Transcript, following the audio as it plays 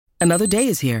Another day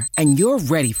is here, and you're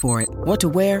ready for it. What to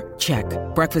wear? Check.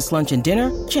 Breakfast, lunch, and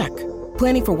dinner? Check.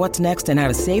 Planning for what's next and how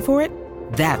to save for it?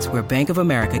 That's where Bank of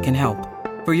America can help.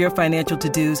 For your financial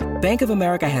to-dos, Bank of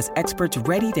America has experts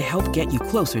ready to help get you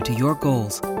closer to your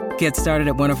goals. Get started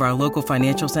at one of our local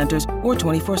financial centers or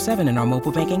 24/7 in our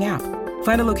mobile banking app.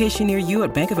 Find a location near you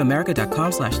at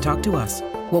bankofamerica.com/talktous.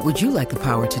 What would you like the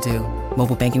power to do?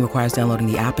 Mobile banking requires downloading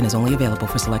the app and is only available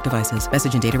for select devices.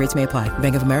 Message and data rates may apply.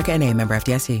 Bank of America N.A., member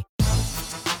FDIC.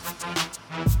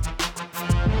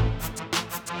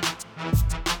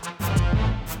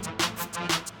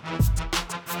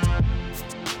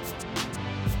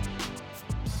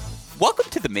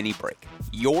 Welcome to the Mini Break,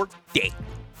 your daily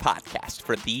podcast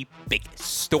for the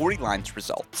biggest storylines,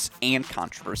 results, and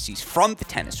controversies from the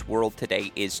tennis world.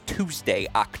 Today is Tuesday,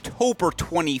 October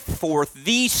 24th.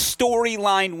 The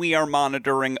storyline we are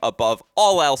monitoring above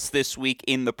all else this week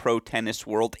in the pro tennis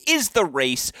world is the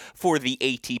race for the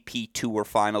ATP Tour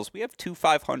Finals. We have two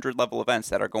 500-level events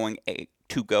that are going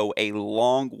to go a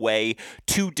long way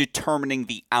to determining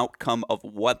the outcome of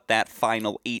what that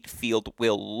final 8 field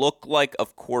will look like.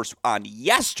 Of course, on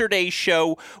yesterday's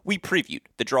show, we previewed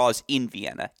the draws in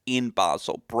Vienna, in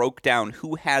Basel, broke down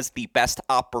who has the best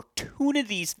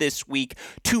opportunities this week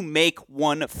to make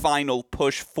one final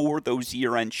push for those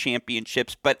year-end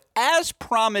championships. But as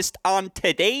promised on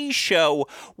today's show,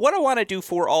 what I want to do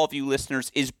for all of you listeners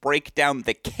is break down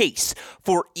the case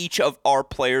for each of our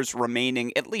players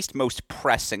remaining, at least most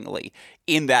pressingly,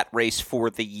 in that race for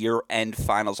the year-end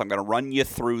finals. I'm going to run you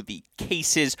through the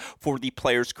cases for the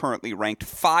players currently ranked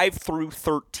 5 through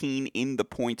 13 in the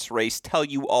points race, tell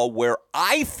you all where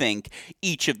I think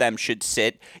each of them should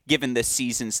sit given the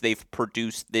seasons they've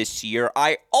produced this year.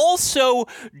 I also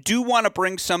do want to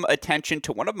bring some attention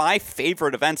to one of my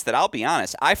favorite events that, I'll be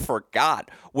honest, I forgot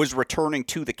was returning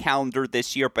to the calendar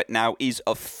this year, but now is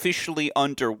officially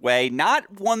underway.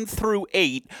 Not 1 through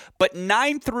 8, but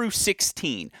 9 through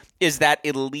 16 is that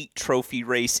elite trophy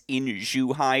race in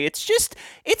Zhuhai.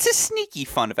 It's a sneaky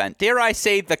fun event. Dare I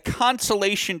say, the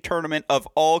consolation tournament of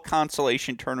all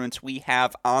consolation tournaments we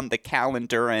have on the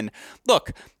calendar. And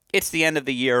look, it's the end of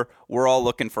the year. We're all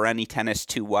looking for any tennis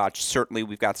to watch. Certainly,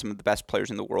 we've got some of the best players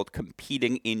in the world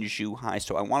competing in Zhuhai,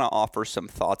 so I want to offer some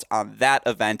thoughts on that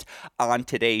event on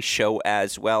today's show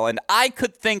as well. And I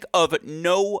could think of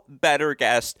no better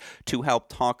guest to help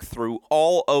talk through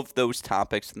all of those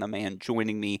topics than the man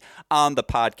joining me on the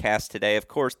podcast today. Of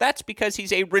course, that's because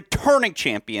he's a returning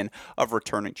champion of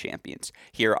returning champions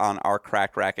here on our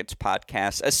Crack Rackets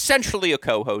podcast, essentially a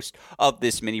co-host of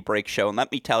this mini break show. And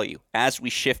let me tell you, as we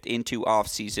shift into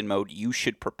off-season mode, you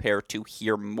should prepare to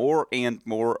hear more and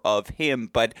more of him.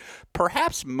 But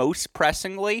perhaps most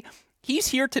pressingly, he's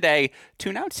here today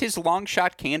to announce his long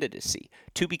shot candidacy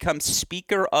to become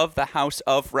Speaker of the House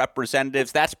of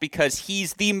Representatives. That's because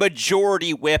he's the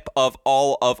majority whip of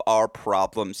all of our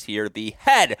problems here, the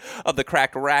head of the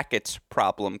Crack Rackets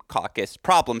Problem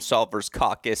Solvers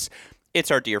Caucus. It's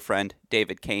our dear friend,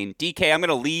 David Kane. DK, I'm going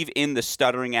to leave in the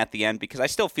stuttering at the end because I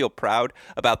still feel proud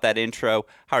about that intro.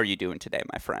 How are you doing today,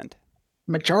 my friend?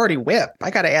 Majority whip.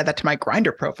 I got to add that to my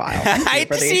Grindr profile. Thank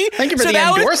you for the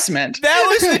endorsement. That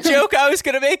was the joke I was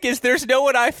going to make, is there's no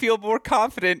one I feel more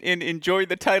confident in enjoying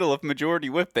the title of majority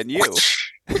whip than you.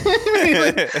 We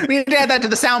need to add that to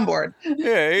the soundboard.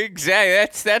 Yeah,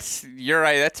 exactly. That's you're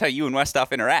right. That's how you and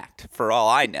Westhoff interact, for all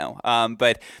I know.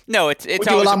 But no, it's we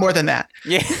do a lot more than that.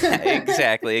 Yeah,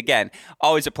 exactly. Again,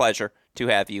 always a pleasure to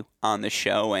have you on the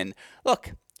show. And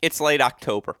look, it's late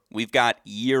October. We've got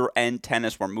year-end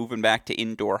tennis. We're moving back to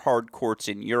indoor hard courts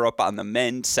in Europe on the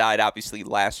men's side. Obviously,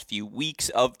 last few weeks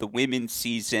of the women's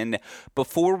season.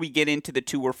 Before we get into the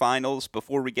tour finals,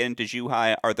 before we get into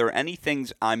Zhuhai, are there any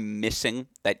things I'm missing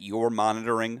that you're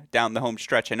monitoring down the home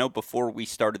stretch? I know before we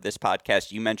started this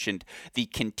podcast, you mentioned the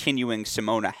continuing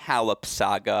Simona Halep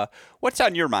saga. What's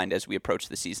on your mind as we approach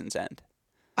the season's end?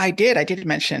 I did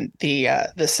mention the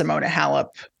Simona Halep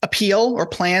appeal, or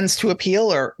plans to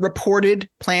appeal, or reported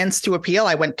plans to appeal.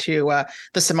 I went to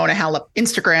the Simona Halep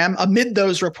Instagram amid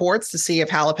those reports to see if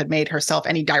Halep had made herself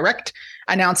any direct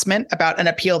announcement about an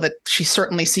appeal that she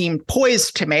certainly seemed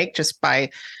poised to make just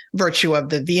by virtue of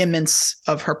the vehemence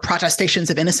of her protestations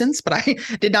of innocence. But I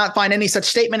did not find any such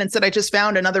statement. Instead, I just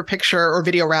found another picture, or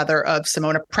video rather, of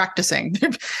Simona practicing.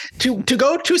 To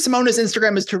go to Simona's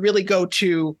Instagram is to really go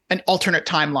to an alternate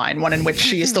timeline, one in which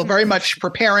she is still very much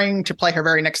preparing to play her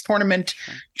very next tournament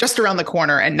just around the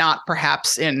corner, and not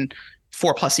perhaps in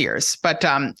 4+ years. But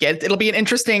yeah, it'll be an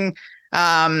interesting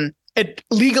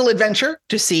legal adventure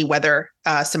to see whether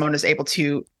Simone is able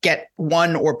to get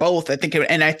one or both. I think,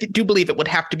 do believe it would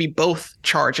have to be both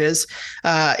charges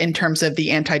in terms of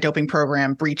the anti-doping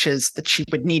program breaches that she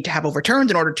would need to have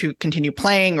overturned in order to continue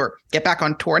playing or get back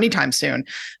on tour anytime soon.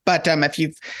 But if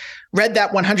you've read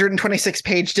that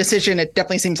 126-page decision, it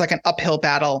definitely seems like an uphill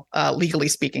battle, legally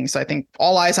speaking. So I think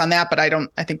all eyes on that. But I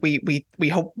think we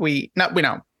hope we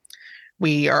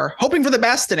are hoping for the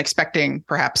best and expecting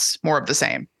perhaps more of the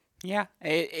same. Yeah,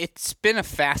 it's been a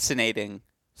fascinating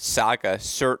saga,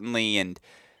 certainly. And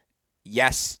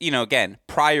yes, again,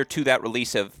 prior to that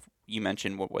release of, you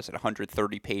mentioned, what was it,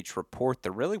 130-page report,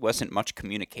 there really wasn't much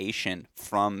communication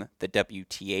from the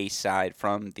WTA side,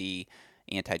 from the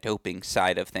anti-doping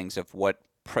side of things, of what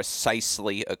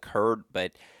precisely occurred.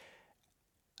 But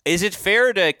is it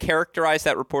fair to characterize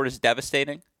that report as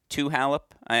devastating to Halep?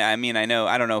 I mean, I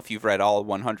don't know if you've read all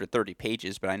 130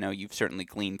 pages, but I know you've certainly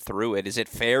gleaned through it. Is it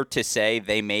fair to say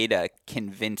they made a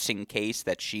convincing case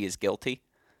that she is guilty?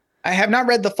 I have not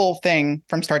read the full thing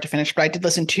from start to finish, but I did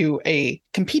listen to a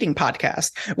competing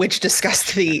podcast which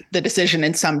discussed the decision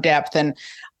in some depth. And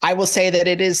I will say that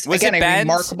it is, again, a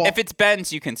remarkable... If it's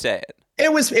Ben's, you can say it.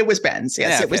 It was Ben's,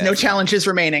 yes. Yeah, it was no challenges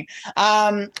remaining.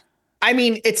 I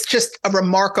mean, it's just a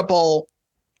remarkable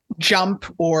jump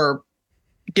or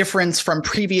difference from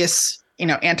previous,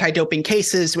 anti-doping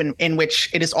cases in which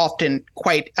it is often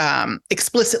quite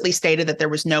explicitly stated that there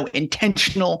was no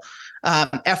intentional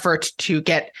effort to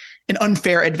get an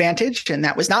unfair advantage, and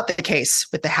that was not the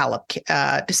case with the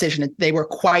Halep decision. They were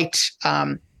quite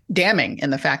damning in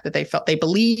the fact that they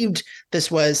believed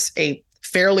this was a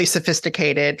fairly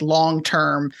sophisticated,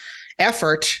 long-term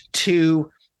effort to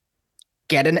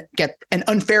get an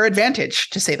unfair advantage,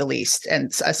 to say the least,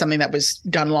 and something that was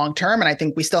done long term. And I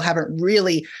think we still haven't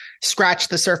really scratched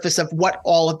the surface of what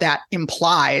all of that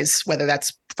implies, whether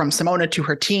that's from Simona to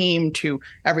her team to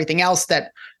everything else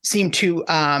that seemed to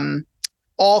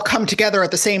all come together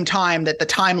at the same time, that the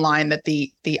timeline that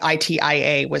the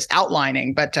ITIA was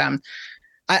outlining. But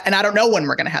and I don't know when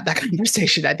we're going to have that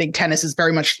conversation. I think tennis has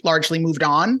very much largely moved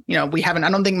on. We haven't,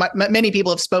 I don't think many people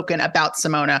have spoken about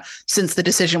Simona since the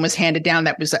decision was handed down.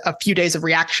 That was a few days of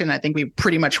reaction. I think we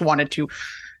pretty much wanted to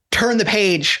turn the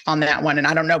page on that one. And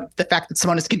I don't know, the fact that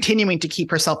Simona is continuing to keep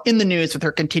herself in the news with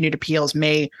her continued appeals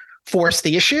may force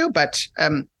the issue, but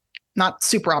not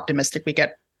super optimistic we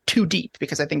get too deep,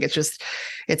 because I think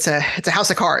it's a house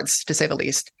of cards, to say the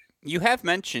least. You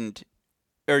mentioned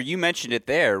it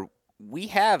there. We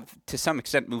have, to some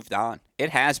extent, moved on.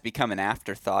 It has become an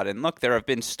afterthought. And look, there have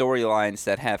been storylines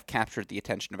that have captured the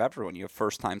attention of everyone. You have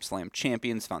first-time Slam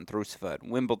champions, Van Drusova at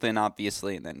Wimbledon,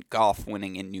 obviously, and then golf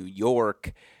winning in New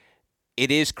York. It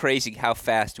is crazy how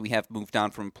fast we have moved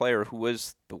on from a player who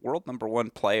was the world number one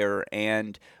player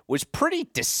and was pretty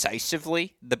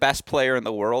decisively the best player in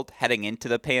the world heading into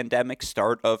the pandemic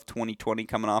start of 2020,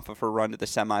 coming off of her run to the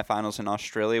semifinals in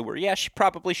Australia, where, yeah, she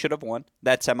probably should have won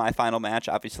that semifinal match.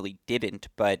 Obviously didn't,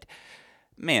 but,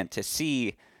 man, to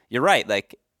see, you're right,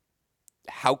 like,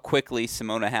 how quickly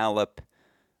the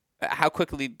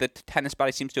tennis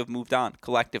body seems to have moved on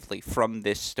collectively from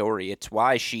this story. It's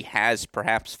why she has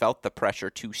perhaps felt the pressure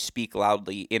to speak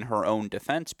loudly in her own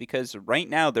defense, because right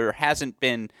now there haven't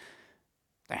been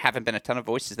a ton of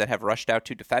voices that have rushed out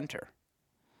to defend her.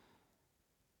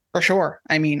 For sure.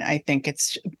 I mean, I think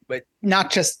it's not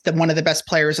just one of the best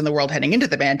players in the world heading into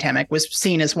the pandemic, was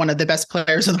seen as one of the best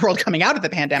players in the world coming out of the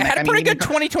pandemic. Had a pretty good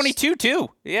 2022 too.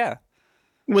 Yeah.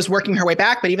 Was working her way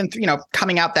back, but even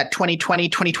coming out that 2020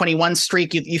 2021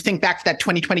 streak, you think back to that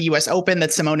 2020 US Open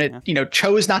that Simona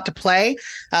chose not to play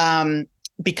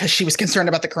because she was concerned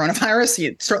about the coronavirus.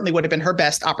 It certainly would have been her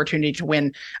best opportunity to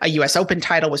win a US Open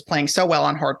title, was playing so well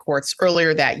on hard courts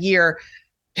earlier that year.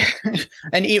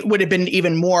 And it would have been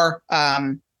even more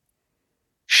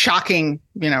shocking,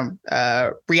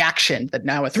 reaction that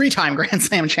now a three-time Grand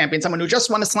Slam champion, someone who just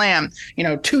won a Slam,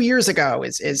 2 years ago,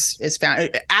 is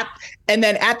found and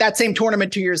then at that same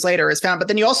tournament 2 years later is found. But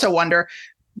then you also wonder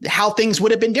how things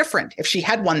would have been different if she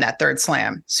had won that third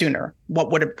Slam sooner.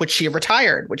 Would she have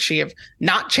retired? Would she have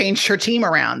not changed her team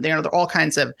around? There are all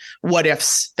kinds of what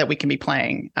ifs that we can be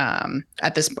playing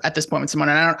at this point with Simone.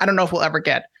 And I don't know if we'll ever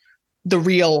get the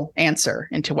real answer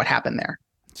into what happened there.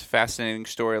 It's a fascinating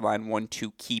storyline, one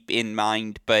to keep in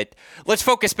mind, but let's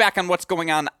focus back on what's going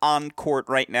on court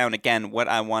right now. And again, what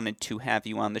I wanted to have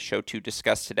you on the show to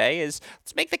discuss today is,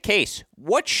 let's make the case.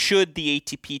 What should the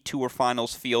ATP Tour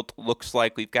Finals field looks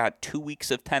like? We've got 2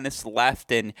 weeks of tennis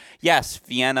left, and yes,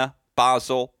 Vienna,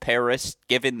 Basel, Paris,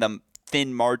 given the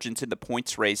thin margins in the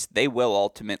points race, they will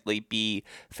ultimately be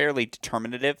fairly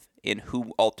determinative in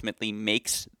who ultimately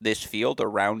makes this field or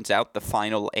rounds out the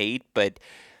final 8. But,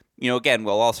 again,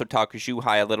 we'll also talk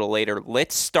Zhuhai a little later.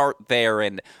 Let's start there,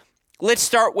 and let's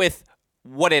start with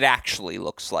what it actually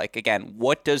looks like. Again,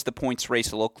 what does the points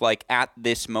race look like at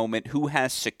this moment? Who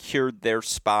has secured their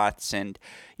spots? And,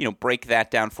 break that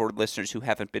down for listeners who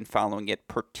haven't been following it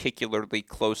particularly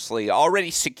closely. Already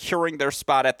securing their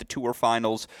spot at the Tour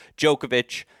Finals.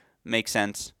 Djokovic, makes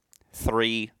sense.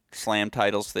 3 Slam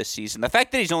titles this season. The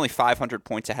fact that he's only 500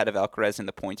 points ahead of Alcaraz in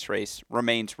the points race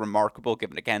remains remarkable,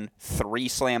 given, again, 3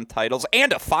 Slam titles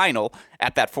and a final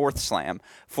at that 4th Slam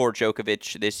for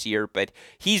Djokovic this year. But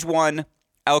he's won.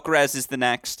 Alcaraz is the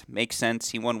next. Makes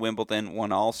sense. He won Wimbledon,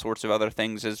 won all sorts of other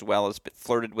things as well, as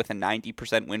flirted with a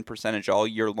 90% win percentage all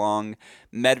year long.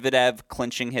 Medvedev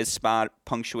clinching his spot,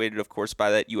 punctuated, of course, by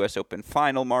that U.S. Open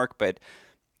final mark, but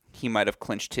he might have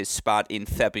clinched his spot in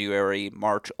February,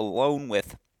 March alone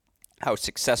with how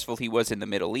successful he was in the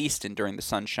Middle East and during the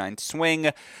Sunshine Swing.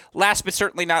 Last but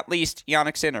certainly not least,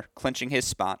 Jannik Sinner clinching his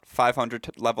spot. 500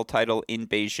 level title in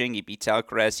Beijing. He beats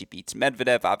Alcaraz. He beats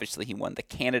Medvedev. Obviously, he won the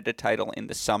Canada title in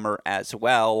the summer as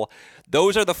well.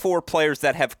 Those are the 4 players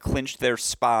that have clinched their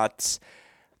spots.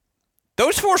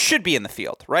 Those 4 should be in the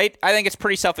field, right? I think it's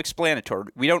pretty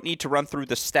self-explanatory. We don't need to run through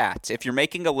the stats. If you're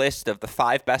making a list of the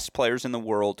 5 best players in the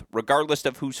world, regardless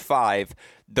of who's 5,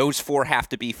 those 4 have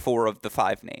to be 4 of the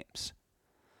 5 names.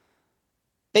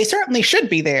 They certainly should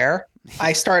be there.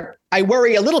 I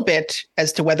worry a little bit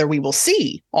as to whether we will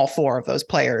see all 4 of those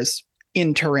players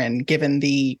in Turin, given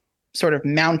the sort of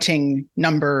mounting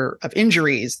number of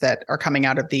injuries that are coming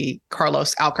out of the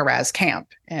Carlos Alcaraz camp.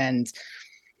 And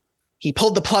he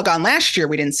pulled the plug on last year.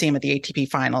 We didn't see him at the ATP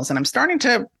finals. And I'm starting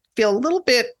to feel a little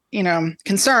bit,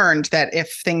 concerned that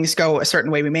if things go a certain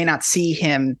way, we may not see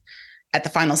him at the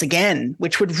finals again,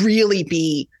 which would really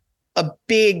be a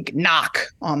big knock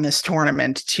on this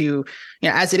tournament to,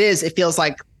 as it is, it feels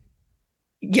like,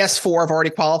 yes, 4 have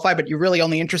already qualified, but you're really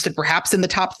only interested perhaps in the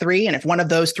top 3. And if one of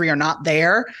those 3 are not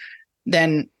there,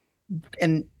 then,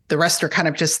 and the rest are kind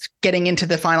of just getting into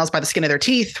the finals by the skin of their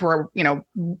teeth, where,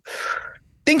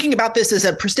 thinking about this as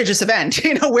a prestigious event,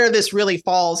 where this really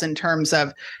falls in terms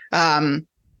of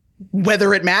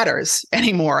whether it matters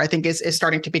anymore, I think is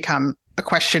starting to become a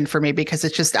question for me, because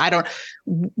it's just,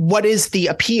 what is the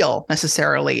appeal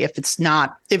necessarily if it's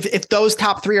not, if those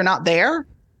top 3 are not there?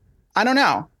 I don't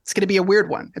know. It's going to be a weird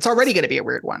one. It's already going to be a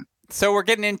weird one. So we're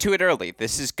getting into it early.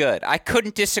 This is good. I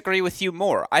couldn't disagree with you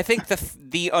more. I think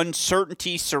the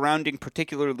uncertainty surrounding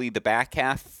particularly the back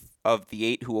half of the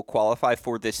 8 who will qualify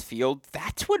for this field,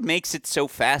 that's what makes it so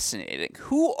fascinating.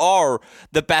 Who are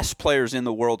the best players in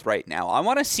the world right now? I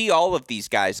want to see all of these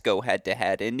guys go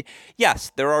head-to-head. And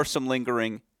yes, there are some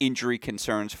lingering injury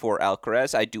concerns for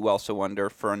Alcaraz. I do also wonder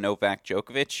for Novak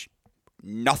Djokovic,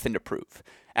 nothing to prove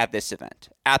at this event.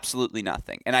 Absolutely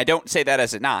nothing. And I don't say that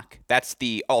as a knock. That's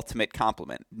the ultimate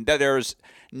compliment. There's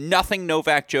nothing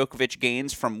Novak Djokovic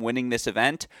gains from winning this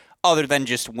event other than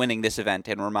just winning this event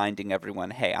and reminding everyone,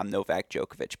 hey, I'm Novak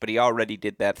Djokovic. But he already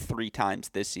did that 3 times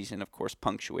this season, of course,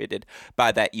 punctuated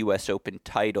by that U.S. Open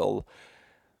title.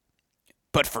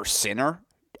 But for Sinner,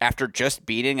 after just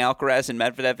beating Alcaraz and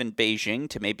Medvedev in Beijing,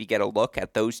 to maybe get a look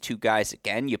at those 2 guys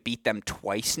again, you beat them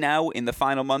twice now in the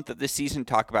final month of the season.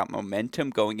 Talk about momentum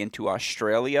going into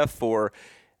Australia for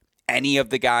any of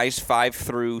the guys 5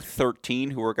 through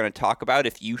 13 who we're going to talk about.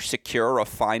 If you secure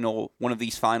one of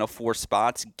these final 4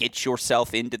 spots, get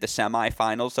yourself into the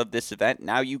semifinals of this event.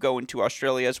 Now you go into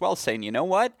Australia as well saying, you know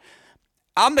what?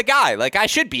 I'm the guy. Like, I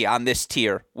should be on this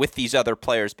tier with these other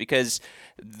players, because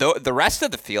the rest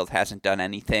of the field hasn't done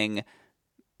anything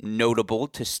notable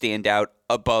to stand out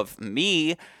above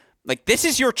me. Like, this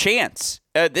is your chance.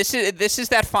 This is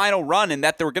that final run, and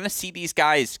that they're going to see these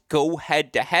guys go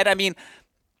head to head. I mean,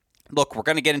 look, we're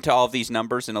going to get into all of these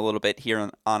numbers in a little bit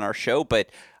here on our show, but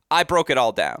I broke it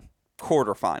all down.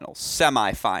 Quarterfinals,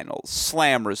 semifinals,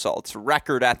 slam results,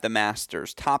 record at the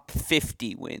Masters, top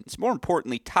 50 wins, more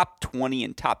importantly, top 20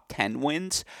 and top 10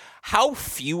 wins. How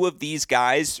few of these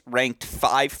guys ranked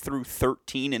 5 through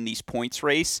 13 in these points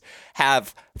race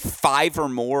have 5 or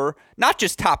more, not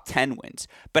just top 10 wins,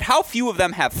 but how few of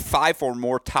them have 5 or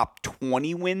more top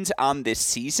 20 wins on this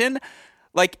season?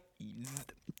 Like,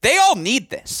 they all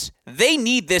need this. They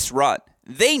need this run.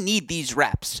 They need these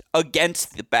reps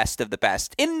against the best of the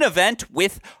best in an event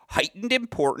with heightened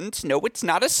importance. No, it's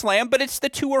not a slam, but it's the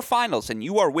Tour Finals, and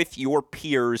you are with your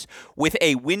peers with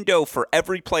a window for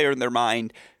every player in their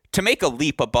mind to make a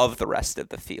leap above the rest of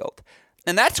the field.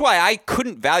 And that's why I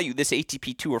couldn't value this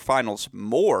ATP Tour Finals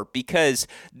more, because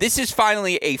this is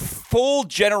finally a full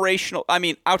generational,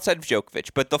 outside of Djokovic,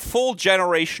 but the full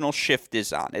generational shift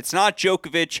is on. It's not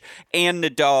Djokovic and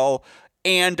Nadal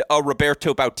and a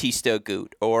Roberto Bautista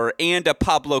Agut and a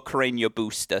Pablo Carreño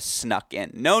Busta snuck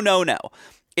in. No.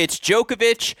 It's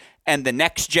Djokovic and the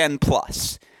next gen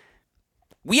plus.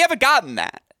 We haven't gotten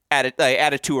that at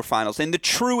a Tour Finals in the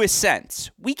truest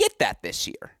sense. We get that this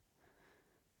year.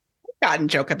 Gotten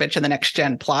Djokovic in the next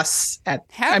gen plus at.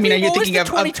 Are you thinking of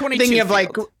 2022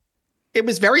 like? It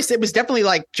was definitely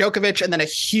like Djokovic and then a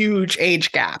huge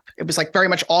age gap. It was like very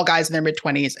much all guys in their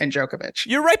mid-20s and Djokovic.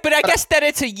 You're right, but I guess that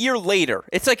it's a year later.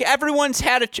 It's like everyone's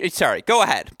had sorry, go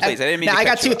ahead, please. I didn't mean to I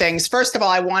got cut you two off. things. First of all,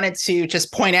 I wanted to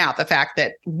just point out the fact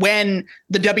that when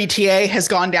the WTA has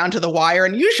gone down to the wire,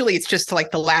 and usually it's just to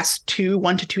like the last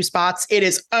 1 to 2 spots, it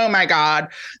is, oh my God,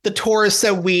 the tour is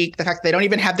so weak. The fact that they don't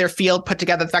even have their field put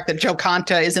together, the fact that Joe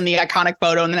Konta is in the iconic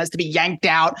photo and then has to be yanked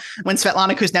out when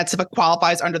Svetlana Kuznetsova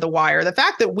qualifies under the wire. The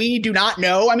fact that we do not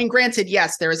know, granted,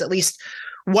 yes, there is at least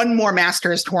one more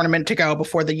Masters tournament to go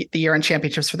before the year-end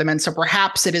championships for the men. So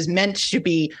perhaps it is meant to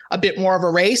be a bit more of a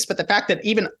race. But the fact that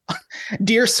even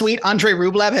dear sweet Andrei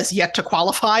Rublev has yet to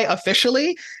qualify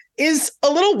officially is a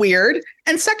little weird.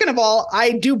 And second of all,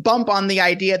 I do bump on the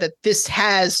idea that this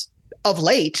has of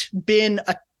late been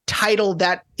a title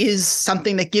that is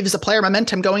something that gives a player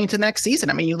momentum going into the next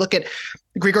season. You look at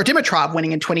Grigor Dimitrov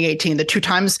winning in 2018, the 2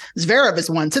 times Zverev has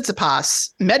won,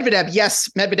 Tsitsipas, Medvedev. Yes,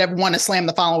 Medvedev won a slam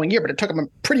the following year, but it took him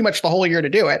pretty much the whole year to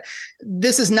do it.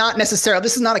 This is not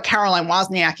a Caroline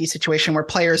Wozniacki situation where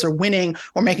players are winning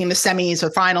or making the semis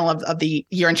or final of the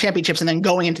year-end championships and then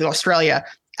going into Australia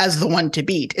as the one to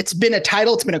beat. It's been a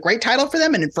title. It's been a great title for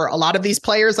them. And for a lot of these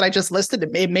players that I just listed,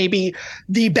 it may be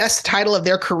the best title of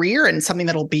their career and something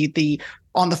that'll be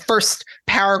on the first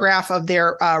paragraph of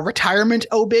their retirement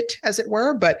obit, as it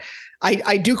were. But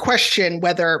I do question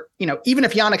whether, even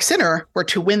if Jannik Sinner were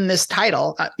to win this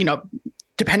title,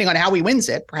 depending on how he wins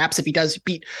it, perhaps if he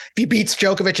beats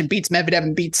Djokovic and beats Medvedev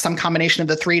and beats some combination of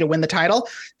the 3 to win the title,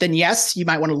 then yes, you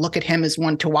might want to look at him as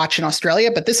one to watch in Australia.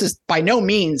 But this is by no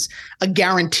means a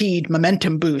guaranteed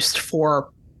momentum boost for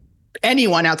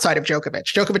anyone outside of Djokovic.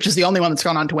 Djokovic is the only one that's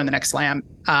gone on to win the next slam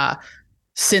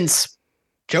since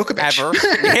Djokovic. Ever.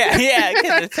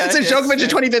 Yeah. Since Djokovic in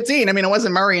 2015. It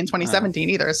wasn't Murray in 2017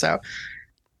 either. So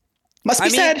must be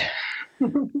said.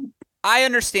 I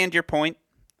understand your point.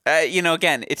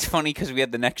 Again, it's funny because we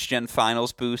had the next gen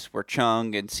finals boost where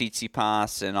Chung and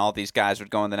Tsitsipas and all these guys would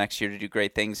go in the next year to do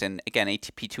great things. And again,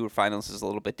 ATP Tour Finals is a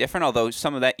little bit different, although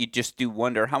some of that you just do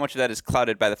wonder how much of that is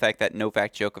clouded by the fact that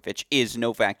Novak Djokovic is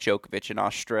Novak Djokovic in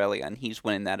Australia, and he's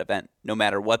winning that event no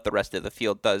matter what the rest of the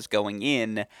field does going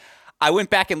in. I went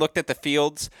back and looked at the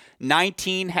fields.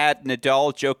 19 had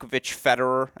Nadal, Djokovic,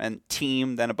 Federer, and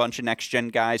team, then a bunch of next-gen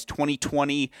guys.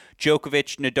 2020,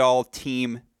 Djokovic, Nadal,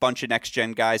 team, bunch of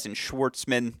next-gen guys, and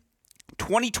Schwartzman.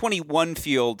 2021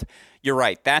 field, you're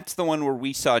right. That's the one where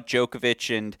we saw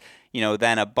Djokovic and,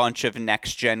 then a bunch of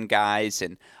next-gen guys.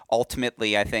 And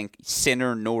ultimately, I think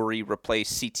Sinner, Norrie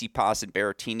replaced Tsitsipas and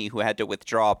Berrettini, who had to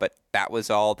withdraw. But that was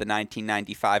all the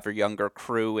 1995 or younger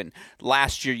crew. And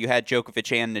last year, you had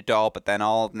Djokovic and Nadal, but then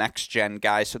all next-gen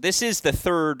guys. So this is the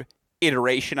third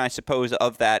iteration, I suppose,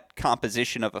 of that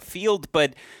composition of a field.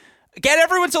 But again,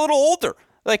 everyone's a little older.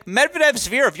 Like Medvedev,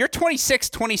 Zverev, you're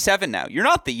 26, 27 now. You're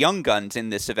not the young guns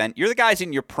in this event. You're the guys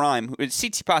in your prime.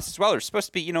 Tsitsipas as well are supposed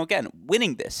to be, again,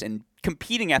 winning this and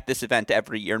competing at this event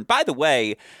every year. And by the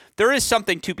way, there is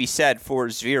something to be said for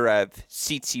Zverev,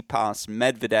 Tsitsipas,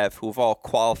 Medvedev, who have all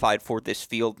qualified for this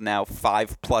field now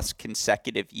 5+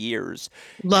 consecutive years.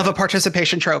 Love a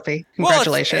participation trophy.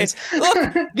 Congratulations.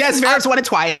 Look, yes, Zverev's won it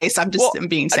twice. I'm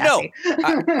being sassy.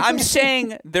 No, I'm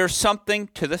saying there's something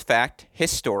to the fact,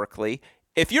 historically,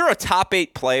 if you're a top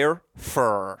 8 player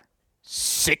for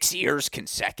 6 years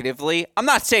consecutively, I'm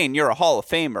not saying you're a Hall of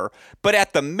Famer, but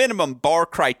at the minimum bar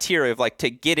criteria of to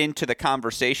get into the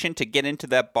conversation, to get into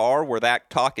that bar where that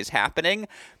talk is happening,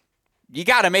 you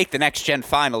got to make the next gen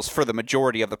finals for the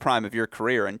majority of the prime of your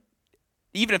career. And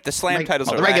even if the slam titles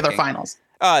are the regular lacking, finals.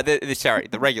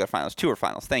 The regular finals, tour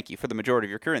finals. Thank you for the majority of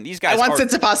your career. And these guys, I want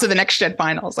Tsitsipas to the next gen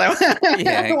finals. I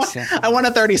want a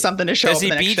 30-something to show. Does up he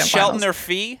the beat next Shelton finals. or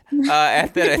Fee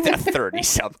at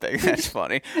 30-something? That's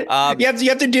funny. You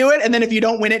have to do it, and then if you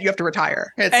don't win it, you have to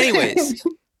retire. Anyways,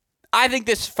 I think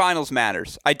this finals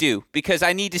matters. I do, because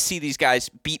I need to see these guys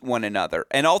beat one another.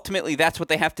 And ultimately, that's what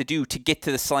they have to do to get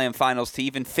to the Slam finals, to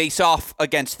even face off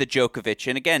against the Djokovic.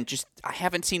 And again, I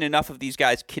haven't seen enough of these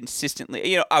guys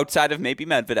consistently, outside of maybe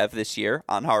Medvedev this year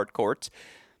on hard courts.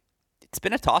 it's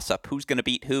been a toss-up who's going to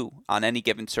beat who on any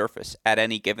given surface at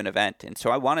any given event. And so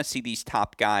I want to see these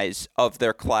top guys of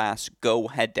their class go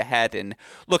head-to-head. And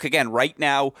look, again, right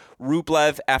now,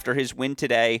 Rublev, after his win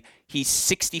today, he's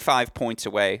 65 points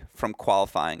away from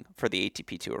qualifying for the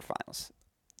ATP Tour Finals.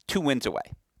 2 wins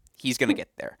away. He's going to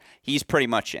get there. He's pretty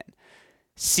much in.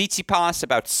 Tsitsipas,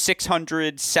 about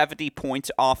 670 points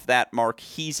off that mark.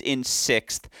 He's in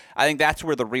 6th. I think that's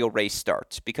where the real race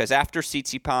starts, because after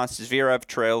Tsitsipas, Zverev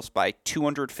trails by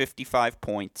 255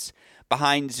 points.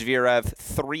 Behind Zverev,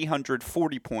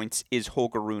 340 points is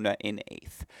Holger Rune in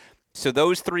 8th. So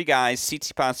those 3 guys,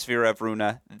 Tsitsipas, Zverev,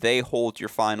 Rune, they hold your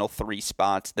final 3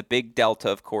 spots. The big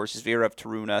delta, of course, is Zverev to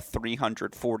Rune,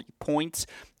 340 points.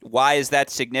 Why is that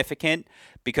significant?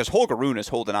 Because Holger Rune is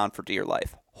holding on for dear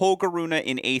life. Holger Rune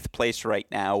in 8th place right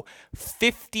now,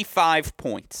 55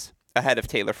 points ahead of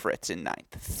Taylor Fritz in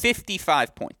 9th.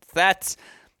 55 points. That's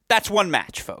one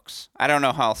match, folks. I don't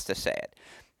know how else to say it.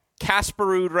 Casper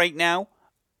Ruud right now,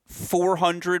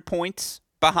 400 points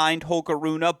behind Holger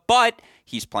Rune, but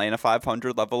he's playing a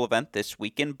 500 level event this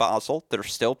week in Basel.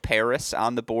 There's still Paris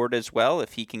on the board as well.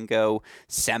 If he can go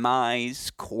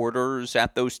semis, quarters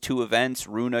at those 2 events,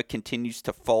 Rune continues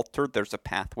to falter. There's a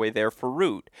pathway there for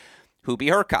Ruud.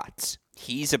 Hubie Hurkacz,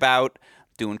 he's about,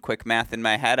 doing quick math in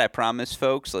my head, I promise,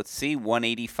 folks. Let's see,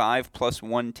 185 plus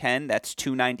 110. That's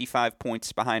 295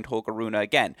 points behind Holger Rune.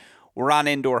 Again, we're on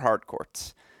indoor hard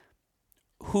courts.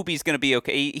 Hubie's going to be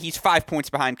okay. He's 5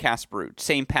 points behind Casper Ruud.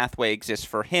 Same pathway exists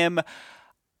for him.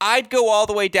 I'd go all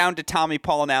the way down to Tommy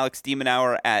Paul and Alex de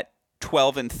Minaur at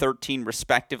 12 and 13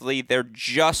 respectively. They're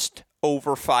just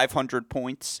over 500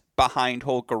 points behind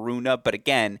Holger Rune. But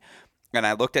again, and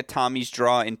I looked at Tommy's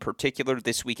draw in particular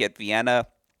this week at Vienna,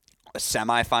 a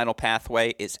semifinal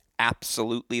pathway is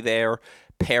absolutely there.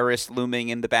 Paris looming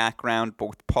in the background.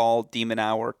 Both Paul, de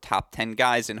Minaur, top 10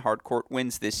 guys in hard court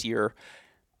wins this year.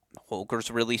 Holger's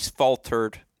really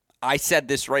faltered. I said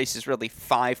this race is really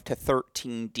 5 to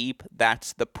 13 deep.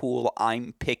 That's the pool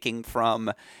I'm picking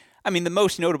from. I mean, the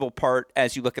most notable part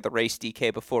as you look at the race,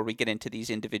 DK, before we get into these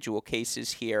individual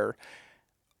cases here,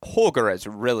 Holger has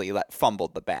really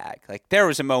fumbled the bag. Like, there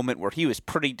was a moment where he was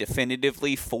pretty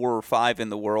definitively 4 or 5 in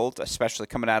the world, especially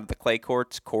coming out of the clay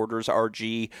courts, quarters,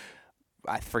 RG.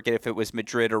 I forget if it was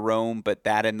Madrid or Rome, but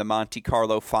that in the Monte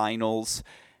Carlo finals.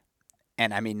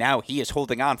 And, I mean, now he is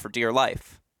holding on for dear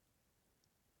life.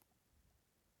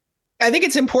 I think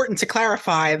it's important to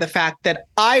clarify the fact that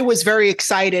I was very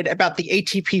excited about the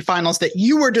ATP finals that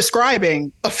you were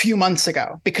describing a few months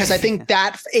ago, because I think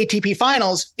that ATP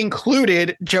finals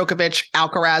included Djokovic,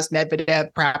 Alcaraz,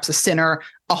 Medvedev, perhaps a Sinner,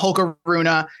 a Holger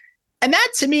Rune. And that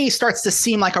to me starts to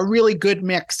seem like a really good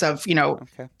mix of,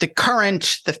 the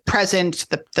current, the present,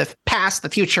 the past, the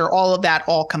future, all of that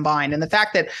all combined. And the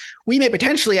fact that we may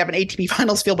potentially have an ATP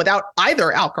finals field without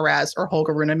either Alcaraz or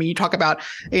Holger Rune. I mean, you talk about,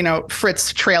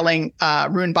 Fritz trailing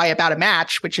Rune by about a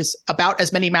match, which is about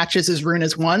as many matches as Rune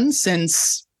has won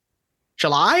since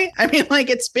July. I mean, like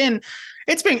it has been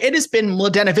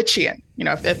Mladenovician,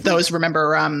 if those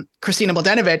remember Kristina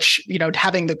Mladenovic,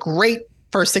 having the great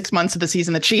first 6 months of the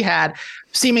season that she had,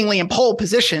 seemingly in pole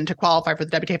position to qualify for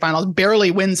the WTA finals, barely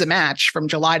wins a match from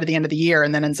July to the end of the year,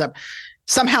 and then ends up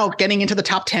somehow getting into the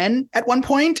top 10 at one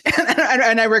point.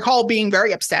 And I recall being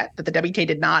very upset that the WTA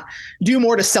did not do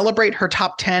more to celebrate her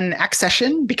top 10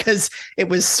 accession, because it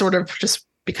was sort of just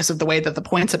because of the way that the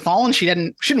points had fallen. She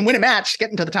didn't win a match to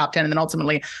get into the top 10, and then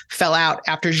ultimately fell out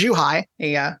after Zhuhai,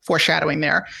 a foreshadowing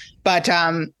there. But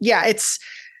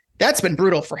that's been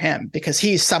brutal for him, because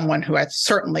he's someone who I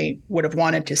certainly would have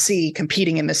wanted to see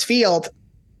competing in this field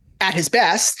at his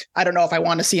best. I don't know if I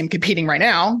want to see him competing right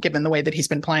now, given the way that he's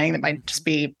been playing. That might just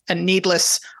be a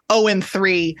needless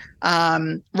 0-3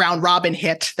 round robin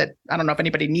hit that I don't know if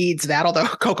anybody needs that, although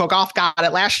Coco Gauff got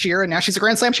it last year and now she's a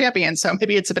Grand Slam champion. So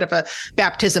maybe it's a bit of a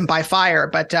baptism by fire.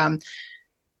 But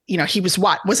he was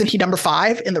wasn't he number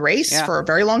 5 in the race for a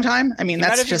very long time? I mean, he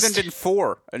that's might have just even been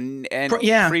 4 and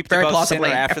very plausibly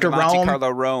after the Monte Carlo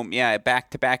Rome,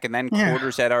 back to back, and then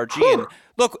quarters at RG. Whew. And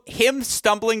look, him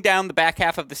stumbling down the back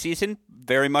half of the season,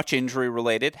 very much injury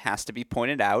related, has to be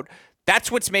pointed out. That's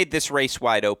what's made this race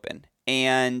wide open.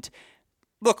 And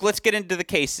look, let's get into the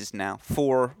cases now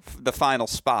for the final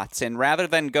spots. And rather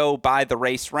than go by the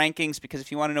race rankings, because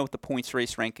if you want to know what the points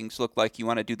race rankings look like, you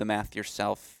want to do the math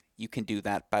yourself. You can do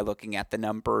that by looking at the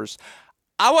numbers.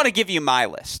 I want to give you my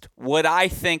list. What I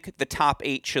think the top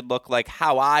 8 should look like,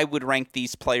 how I would rank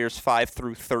these players 5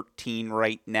 through 13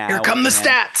 right now. Here come the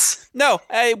stats. No,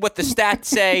 what the stats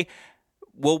say.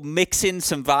 We'll mix in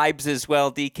some vibes as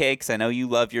well, DK, because I know you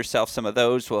love yourself some of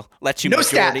those. We'll let you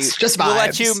stats, just vibes. We'll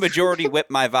let you majority whip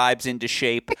my vibes into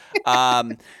shape.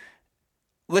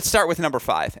 let's start with number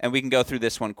 5, and we can go through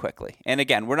this one quickly. And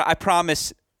again, I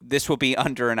promise this will be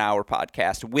under an hour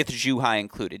podcast with Zhuhai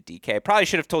included, DK. I probably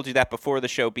should have told you that before the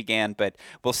show began, but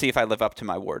we'll see if I live up to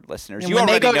my word, listeners. You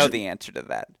already know the answer to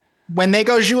that. When they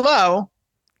go Zhu low,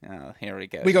 oh, here we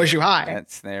go. We go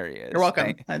Zhuhai. There he is. You're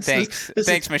welcome.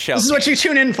 Thanks, Michelle. This is what you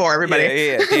tune in for, everybody.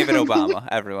 Yeah. David Obama,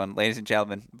 everyone. Ladies and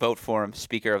gentlemen, vote for him,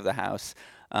 Speaker of the House.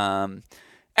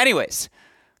 Anyways,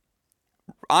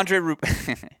 Andre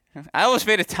Rublev. I almost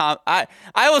made a I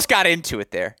almost got into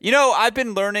it there. I've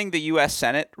been learning the U.S.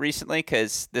 Senate recently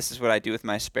because this is what I do with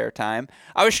my spare time.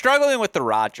 I was struggling with the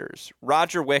Rogers.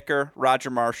 Roger Wicker, Roger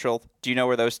Marshall. Do you know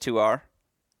where those two are?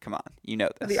 Come on, you know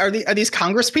this. Are these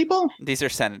Congress people? These are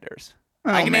senators.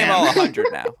 Oh, I can name all 100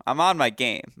 now. I'm on my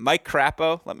game. Mike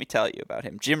Crapo, let me tell you about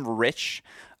him. Jim Rich,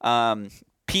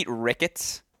 Pete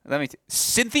Ricketts.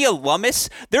 Cynthia Lummis.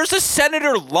 There's a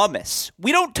Senator Lummis.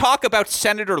 We don't talk about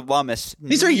Senator Lummis.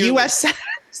 These are U.S.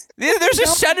 senators. There's a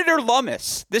Senator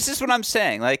Lummis. This is what I'm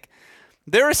saying. Like,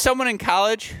 there is someone in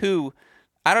college who,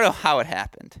 I don't know how it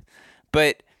happened,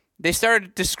 but they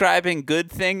started describing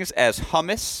good things as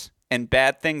hummus and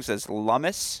bad things as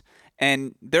Lummis.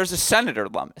 And there's a Senator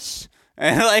Lummis.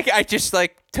 And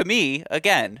to me,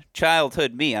 again,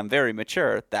 childhood me, I'm very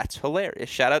mature. That's hilarious.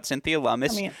 Shout out Cynthia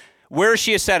Lummis. Where is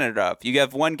she a senator of? You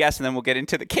have one guess, and then we'll get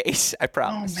into the case. I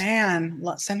promise. Oh, man.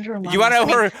 Senator Lummis. You want to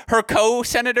know her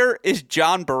co-senator is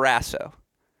John Barrasso.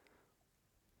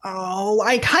 Oh,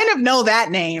 I kind of know that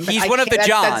name. He's one of the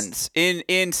Johns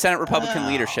in Senate Republican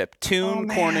leadership. Toon,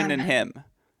 Cornyn, and him.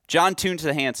 John Toon's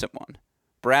the handsome one.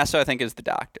 Barrasso, I think, is the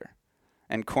doctor.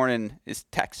 And Cornyn is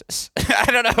Texas.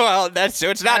 I don't know how that's so.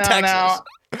 It's not Texas.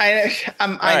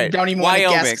 I don't even want to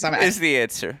guess. Wyoming is the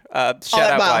answer. Shout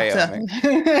out Wyoming.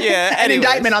 Yeah, an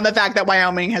indictment on the fact that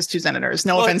Wyoming has 2 senators.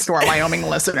 No offense to our Wyoming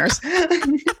listeners.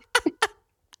 I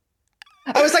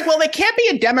was like, well, they can't be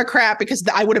a Democrat because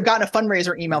I would have gotten a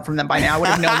fundraiser email from them by now. I would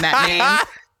have known that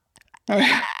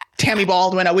name. Tammy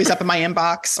Baldwin always up in my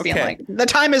inbox being like, the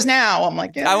time is now. I'm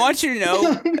like, yeah. I want you to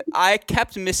know, I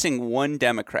kept missing one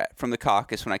Democrat from the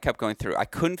caucus when I kept going through. I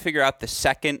couldn't figure out the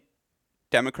second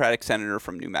Democratic senator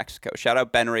from New Mexico. Shout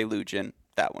out Ben Ray Lugin.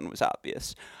 That one was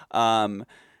obvious. But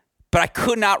I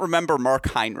could not remember Mark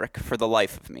Heinrich for the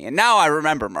life of me. And now I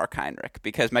remember Mark Heinrich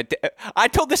because I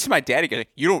told this to my dad. He goes,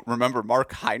 you don't remember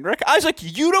Mark Heinrich? I was like,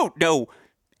 you don't know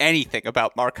anything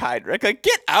about Mark Heinrich. Like,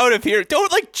 get out of here.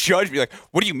 Don't judge me. Like,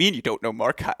 what do you mean you don't know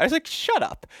Mark Heinrich? I was like, shut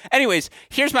up. Anyways,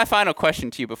 here's my final question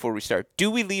to you before we start.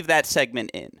 Do we leave that segment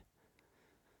in?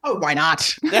 Oh, why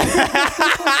not?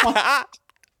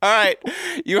 All right.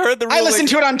 You heard the ruling. I listened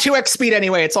to it on 2x speed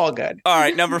anyway. It's all good. All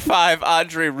right. Number 5,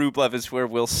 Andre Rublev is where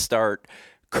we'll start.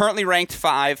 Currently ranked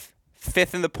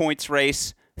 5th in the points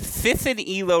race, 5th in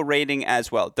ELO rating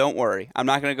as well. Don't worry. I'm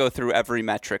not going to go through every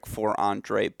metric for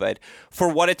Andre, but for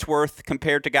what it's worth,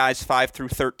 compared to guys 5 through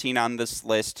 13 on this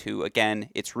list, who, again,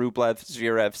 it's Rublev,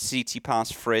 Zverev,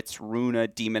 Tsitsipas, Fritz, Rune,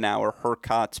 Demonauer,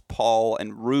 Hurkacz, Paul,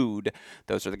 and Ruud.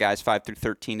 Those are the guys 5 through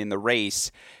 13 in the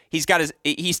race. He's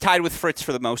tied with Fritz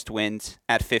for the most wins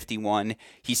at 51.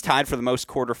 He's tied for the most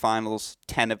quarterfinals,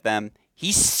 10 of them.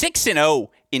 He's 6-0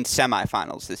 in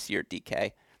semifinals this year,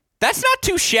 DK. That's not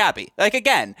too shabby. Like,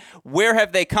 again, where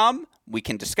have they come? We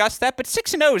can discuss that, but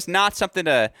 6-0 is not something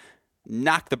to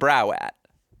knock the brow at.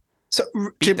 So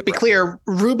to be clear,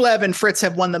 Rublev and Fritz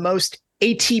have won the most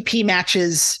ATP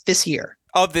matches this year.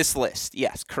 Of this list,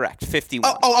 yes, correct.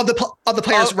 51. Of the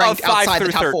players ranked outside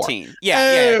the top 13. 4.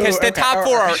 Yeah, because the top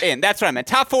 4 are in. That's what I meant.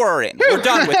 Top 4 are in. We're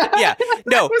done with it. Yeah.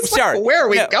 No, sorry. Like, where are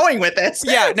we going with this?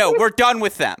 Yeah, no, we're done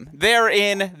with them. They're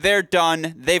in. They're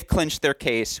done. They've clinched their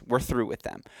case. We're through with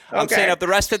them. I'm saying of the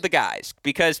rest of the guys,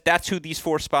 because that's who these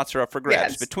 4 spots are up for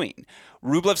grabs between.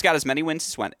 Rublev's got as many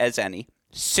wins as any.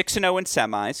 6-0 in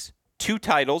semis. 2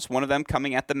 titles, one of them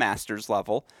coming at the Masters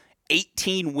level.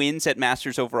 18 wins at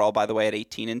Masters overall, by the way, at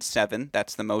 18-7.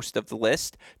 That's the most of the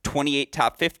list. 28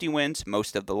 top 50 wins,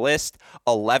 most of the list.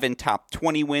 11 top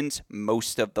 20 wins,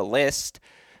 most of the list.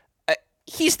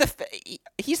 He's the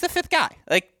 5th guy.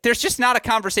 Like, there's just not a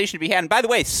conversation to be had. And by the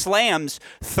way, slams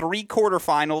 3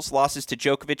 quarterfinals, losses to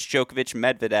Djokovic,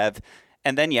 Medvedev.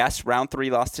 And then, yes, round 3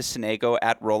 loss to Sonego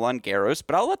at Roland Garros.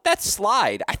 But I'll let that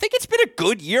slide. I think it's been a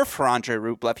good year for Andre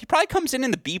Rublev. He probably comes in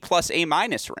the B+ A-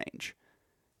 range.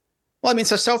 Well, I mean,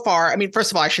 so far, I mean, first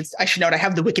of all, I should note I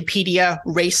have the Wikipedia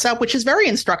race up, which is very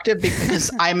instructive because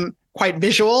I'm quite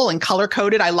visual and color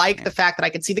coded. I like the fact that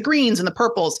I can see the greens and the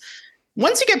purples.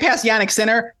 Once you get past Jannik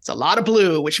Sinner, it's a lot of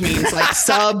blue, which means like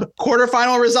sub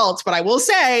quarterfinal results. But I will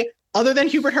say, other than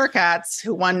Hubert Hurkacz,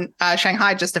 who won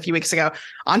Shanghai just a few weeks ago,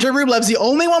 Andre Rublev's the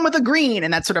only one with a green in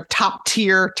that sort of top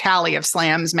tier tally of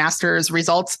slams, Masters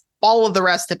results all of the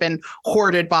rest have been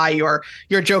hoarded by your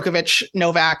Djokovic,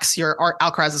 Novaks, your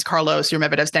Alcaraz's Carlos, your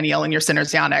Medvedev's Daniil, and your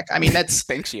Sinner's Jannik. I mean, that's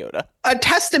thanks, Yoda. A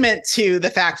testament to the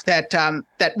fact that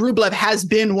that Rublev has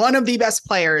been one of the best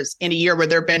players in a year where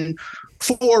there have been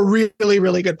 4 really,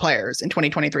 really good players in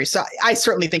 2023. So I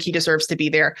certainly think he deserves to be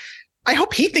there. I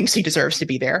hope he thinks he deserves to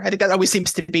be there. I think that always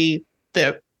seems to be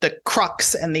the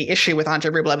crux and the issue with Andre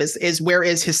Rublev is where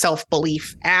is his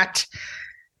self-belief at?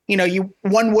 You know,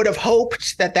 one would have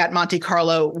hoped that Monte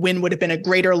Carlo win would have been a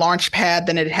greater launch pad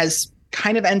than it has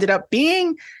kind of ended up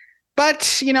being.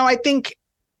 But, you know, I think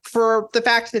for the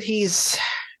fact that he is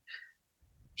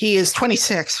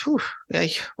 26. Whew,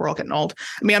 we're all getting old.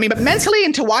 I mean, but mentally,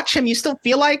 and to watch him, you still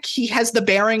feel like he has the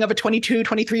bearing of a 22,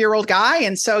 23-year-old guy.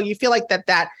 And so you feel like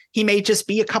that he may just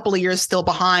be a couple of years still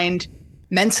behind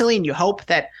mentally. And you hope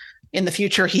that in the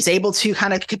future, he's able to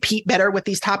kind of compete better with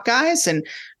these top guys. And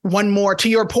one more, to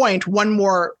your point, one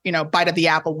more, you know, bite of the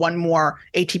apple, one more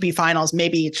ATP finals.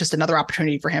 Maybe it's just another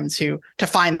opportunity for him to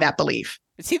find that belief.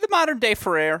 Is he the modern day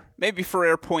Ferrer? Maybe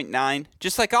Ferrer 0.9.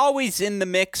 Just like always in the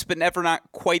mix, but never not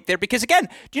quite there. Because again,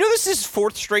 do you know this is his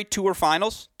 4th straight tour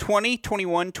finals? 20,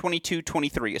 21, 22,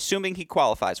 23, assuming he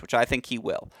qualifies, which I think he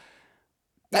will.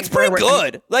 That's pretty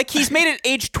good. Like, he's made it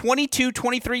age 22,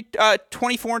 23,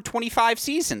 24, and 25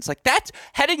 seasons. Like, that's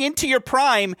heading into your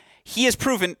prime. He has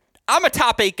proven, I'm a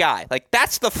top 8 guy. Like,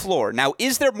 that's the floor. Now,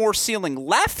 is there more ceiling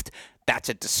left? That's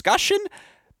a discussion.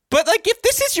 But, like, if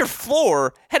this is your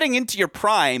floor heading into your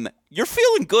prime, you're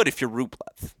feeling good if you're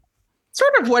Rublev.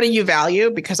 Sort of what do you value?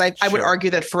 Because I would argue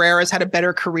that Ferrer has had a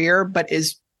better career, but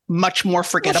is much more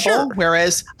forgettable. Well, sure.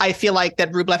 Whereas I feel like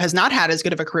that Rublev has not had as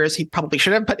good of a career as he probably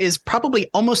should have, but is probably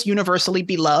almost universally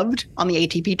beloved on the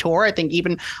ATP tour. I think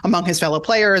even among his fellow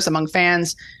players, among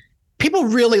fans, people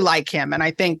really like him. And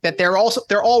I think that they're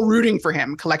all rooting for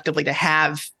him collectively to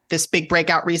have this big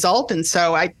breakout result. And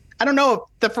so I don't know if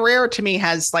the Ferrer to me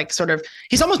has like sort of,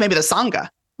 he's almost maybe the Tsonga.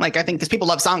 Like, I think because people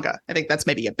love Tsonga. I think that's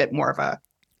maybe a bit more of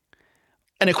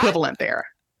an equivalent there.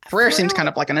 Ferrer seems kind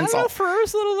of like an insult. I don't know,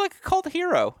 Ferrer's a little like a cult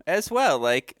hero as well.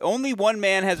 Like, only one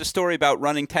man has a story about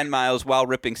running 10 miles while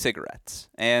ripping cigarettes.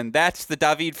 And that's the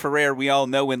David Ferrer we all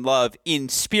know and love in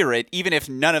spirit, even if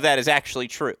none of that is actually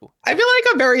true. I feel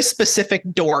like a very specific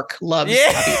dork loves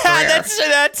David Ferrer.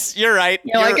 that's you're right.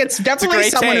 You know, like, it's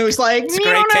definitely someone who's like, you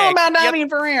don't know about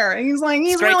David Ferrer. And he's like,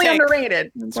 he's really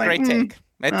underrated. It's a great take.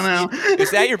 I don't know. Is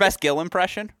that your best Gil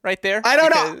impression right there? I don't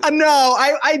know. No,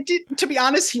 I did. To be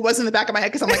honest, he was in the back of my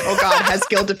head because I'm like, oh God, has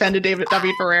Gil defended David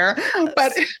Ferrer?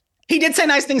 But he did say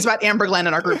nice things about Amber Glenn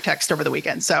in our group text over the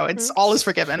weekend, so it's all is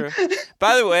forgiven. True.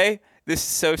 By the way, this is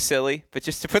so silly, but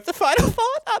just to put the final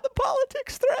thought on the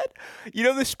politics thread, you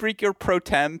know the Spreaker pro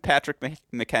tem Patrick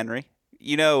McHenry?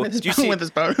 You know, with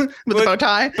his bow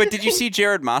tie. But did you see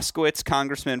Jared Moskowitz,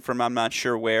 congressman from I'm not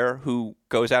sure where, who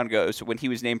goes out and goes, when he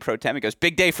was named pro tem, he goes,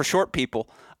 big day for short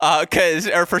people,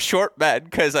 or for short men,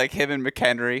 because like him and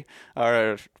McHenry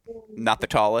are not the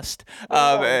tallest.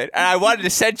 And I wanted to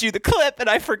send you the clip, and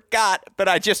I forgot, but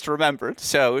I just remembered.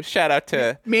 So shout out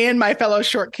to me and my fellow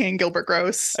short king, Gilbert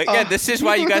Gross. Again, this is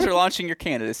why you guys are launching your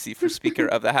candidacy for Speaker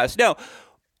of the House. No.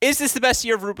 Is this the best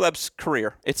year of Rublev's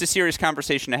career? It's a serious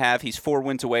conversation to have. He's 4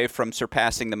 wins away from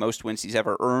surpassing the most wins he's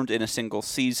ever earned in a single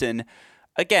season.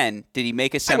 Again, did he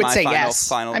make a semifinal? I would say yes.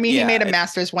 Final? I mean, he made a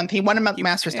Masters one. He won a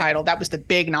Masters title. That was the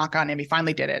big knock on him. He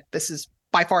finally did it. This is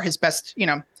by far his best,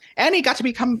 and he got to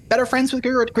become better friends with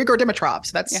Grigor Dimitrov.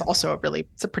 So that's also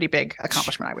it's a pretty big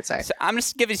accomplishment, I would say. So I'm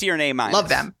just give his year an A-. Love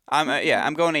them.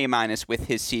 I'm going A- with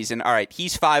his season. All right,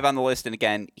 he's 5 on the list, and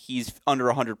again, he's under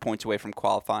 100 points away from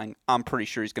qualifying. I'm pretty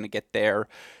sure he's going to get there.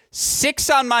 6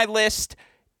 on my list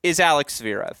is Alex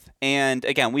Zverev. And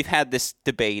again, we've had this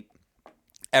debate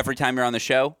every time you're on the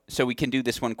show, so we can do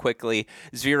this one quickly.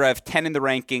 Zverev, 10 in the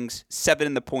rankings, 7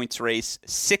 in the points race,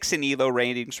 6 in ELO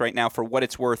ratings right now. For what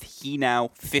it's worth, he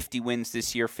now 50 wins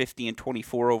this year, 50 and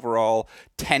 24 overall,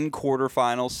 10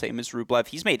 quarterfinals, same as Rublev.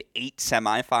 He's made 8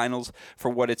 semifinals for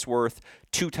what it's worth.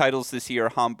 2 titles this year,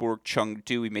 Hamburg,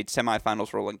 Chengdu. He made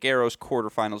semifinals, Roland Garros,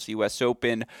 quarterfinals, U.S.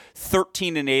 Open,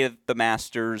 13 and 8 of the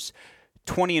Masters.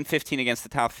 20 and 15 against the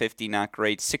top 50, not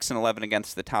great. 6 and 11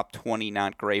 against the top 20,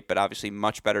 not great, but obviously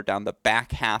much better down the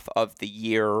back half of the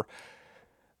year.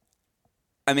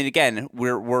 I mean, again,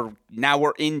 we're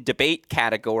in debate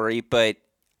category, but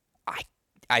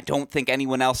I don't think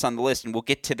anyone else on the list, and we'll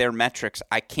get to their metrics.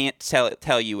 I can't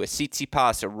tell you a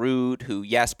Tsitsipas, a Ruud, who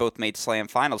both made Slam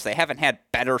finals. They haven't had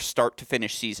better start to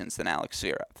finish seasons than Alex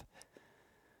Zverev.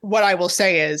 What I will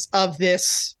say is, of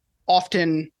this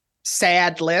often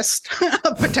sad list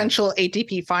of potential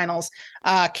ATP finals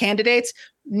candidates,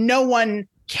 no one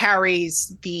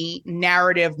carries the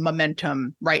narrative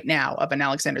momentum right now of an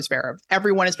Alexander Zverev.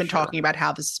 Everyone has been talking about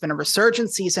how this has been a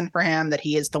resurgent season for him, that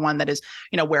he is the one that is,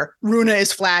 where Rune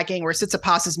is flagging, where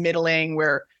Tsitsipas is middling,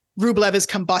 where Rublev is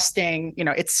combusting.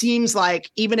 It seems like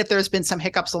even if there's been some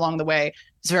hiccups along the way,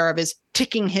 Zverev is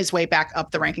ticking his way back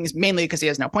up the rankings, mainly because he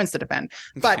has no points to defend.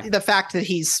 But the fact that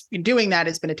he's doing that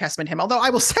has been a testament to him. Although I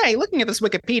will say, looking at this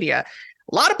Wikipedia,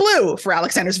 a lot of blue for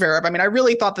Alexander Zverev. I mean, I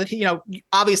really thought that,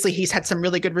 obviously he's had some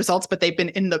really good results, but they're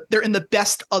in the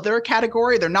best other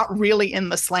category. They're not really in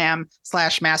the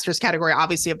Slam/Masters category,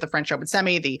 obviously, of the French Open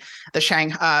semi, the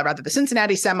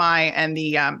Cincinnati semi, and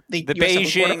the US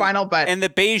Beijing Open quarterfinal. And the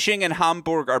Beijing and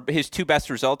Hamburg are his two best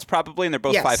results probably, and they're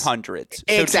both 500s. So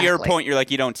exactly. To your point, you're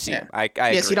like, you don't see him. I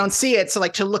yes, agree. You don't see it. So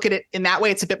like to look at it in that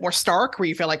way, it's a bit more stark, where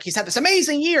you feel like he's had this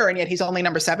amazing year and yet he's only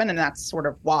number 7. And that's sort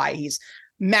of why he's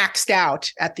maxed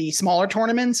out at the smaller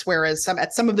tournaments, whereas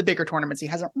at some of the bigger tournaments, he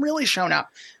hasn't really shown up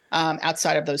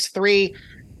outside of those 3.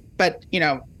 But,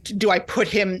 do I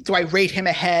rate him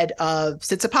ahead of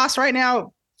Tsitsipas right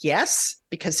now? Yes,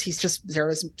 because he's just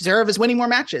Zverev is winning more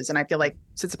matches. And I feel like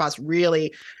Tsitsipas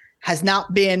really has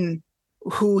not been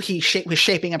who he was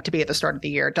shaping up to be at the start of the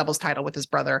year. Doubles title with his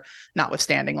brother,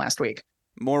 notwithstanding last week.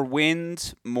 More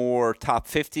wins, more top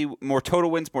 50, more total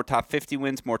wins, more top 50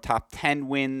 wins, more top 10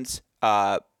 wins,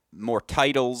 more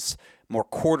titles, more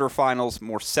quarterfinals,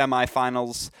 more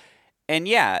semifinals. And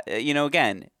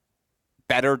again,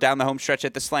 better down the home stretch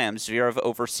at the Slams. Zverev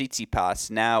over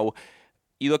Tsitsipas. Now,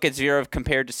 you look at Zverev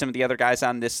compared to some of the other guys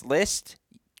on this list,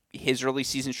 his early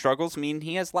season struggles mean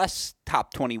he has less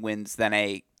top 20 wins than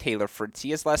a Taylor Fritz.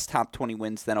 He has less top 20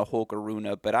 wins than a Holger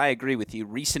Rune. But I agree with you.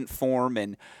 Recent form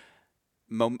and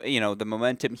the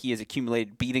momentum he has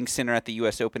accumulated, beating Sinner at the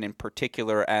U.S. Open in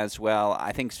particular as well.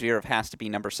 I think Zverev has to be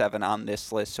number 7 on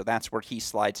this list, so that's where he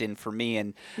slides in for me.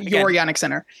 And again, your Jannik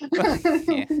Sinner.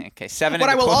 Okay, 7. What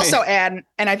I will also add,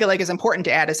 and I feel like is important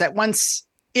to add, is that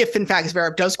if in fact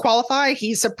Zverev does qualify,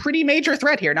 he's a pretty major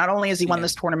threat here. Not only has he won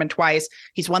this tournament twice,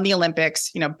 he's won the Olympics.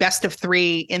 Best of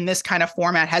 3 in this kind of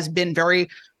format has been very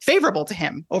favorable to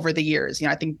him over the years.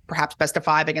 I think perhaps best of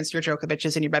 5 against your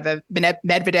Djokovic's and your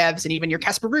Medvedevs and even your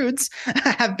Casper Ruuds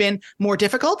have been more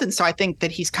difficult. And so I think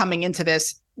that he's coming into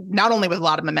this not only with a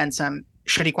lot of momentum.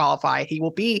 Should he qualify, he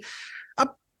will be a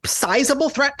sizable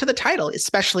threat to the title,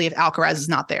 especially if Alcaraz is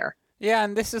not there. Yeah,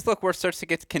 and this is where it starts to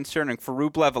get concerning. For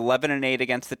Rublev, 11-8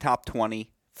 against the top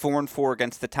 20, 4-4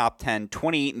 against the top 10,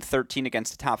 28-13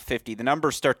 against the top 50. The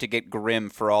numbers start to get grim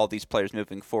for all these players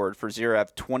moving forward. For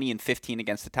Zverev, 20-15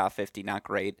 against the top 50, not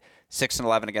great.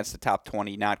 6-11 against the top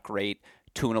 20, not great.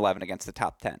 2-11 against the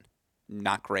top 10,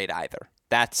 not great either.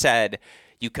 That said,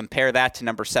 you compare that to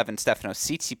number 7, Stefanos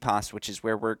Tsitsipas, which is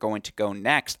where we're going to go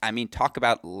next. I mean, talk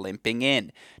about limping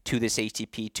in to this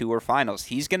ATP Tour Finals.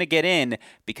 He's going to get in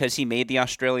because he made the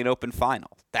Australian Open final.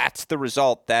 That's the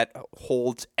result that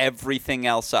holds everything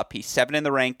else up. He's 7 in the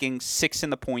rankings, 6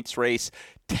 in the points race,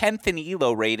 10th in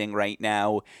ELO rating right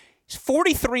now. He's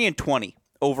 43-20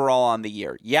 overall on the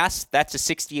year. Yes, that's a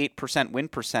 68% win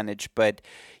percentage, but,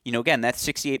 again, that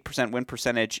 68% win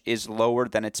percentage is lower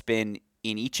than it's been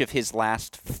in each of his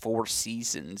last 4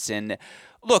 seasons. And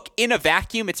look, in a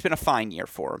vacuum, it's been a fine year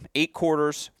for him. 8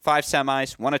 quarters, 5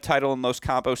 semis, won a title in Los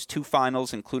Cabos, 2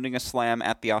 finals, including a slam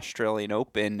at the Australian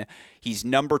Open. He's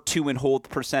number 2 in hold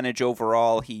percentage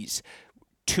overall. He's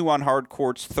 2 on hard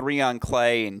courts, 3 on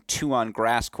clay, and 2 on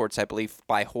grass courts, I believe,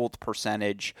 by hold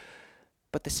percentage.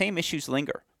 But the same issues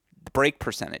linger. The break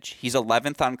percentage. He's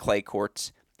 11th on clay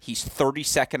courts. He's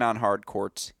 32nd on hard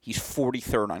courts. He's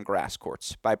 43rd on grass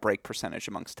courts by break percentage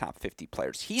amongst top 50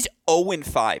 players. He's 0-5,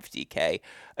 DK,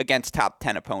 against top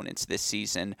 10 opponents this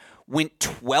season. Went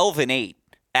 12-8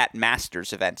 at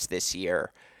Masters events this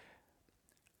year.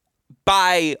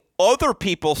 By other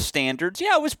people's standards,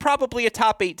 it was probably a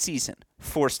top 8 season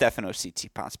for Stefanos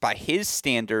Tsitsipas. By his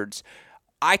standards,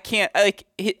 I can't,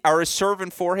 are his serve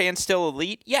and forehand still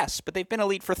elite? Yes, but they've been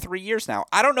elite for 3 years now.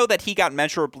 I don't know that he got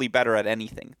measurably better at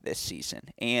anything this season.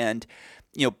 And,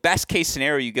 best case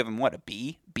scenario, you give him what, a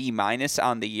B minus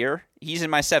on the year? He's in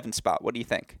my 7 spot. What do you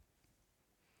think?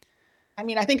 I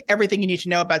mean, I think everything you need to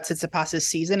know about Tsitsipas'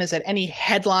 season is that any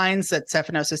headlines that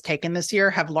Stefanos has taken this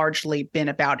year have largely been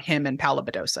about him and Paula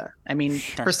Badosa. I mean,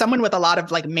 for someone with a lot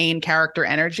of main character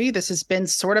energy, this has been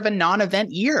sort of a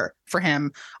non-event year for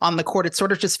him on the court. It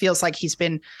sort of just feels like he's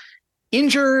been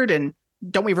injured. And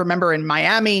don't we remember in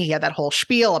Miami, he had that whole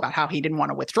spiel about how he didn't want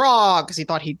to withdraw because he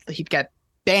thought he'd get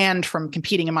banned from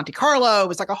competing in Monte Carlo. It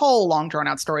was like a whole long drawn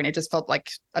out story. And it just felt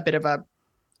like a bit of a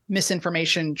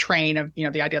misinformation train of,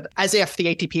 the idea that as if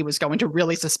the ATP was going to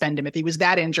really suspend him if he was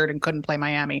that injured and couldn't play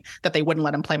Miami, that they wouldn't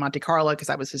let him play Monte Carlo because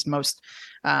that was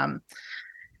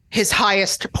his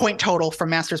highest point total from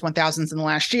Masters 1000s in the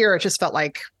last year. It just felt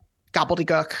like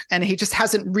gobbledygook, and he just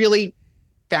hasn't really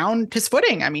found his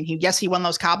footing. I mean, he won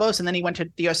Los Cabos, and then he went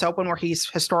to the US Open where he's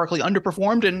historically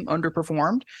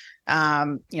underperformed.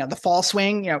 The fall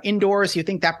swing, indoors, you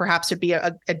think that perhaps would be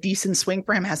a decent swing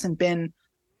for him, hasn't been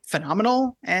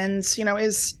phenomenal, and,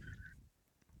 is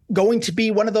going to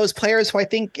be one of those players who I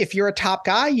think if you're a top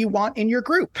guy, you want in your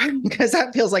group, because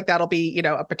that feels like that'll be,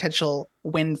 a potential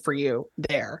win for you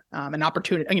there. An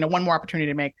opportunity, one more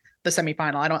opportunity to make the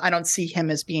semifinal. I don't see him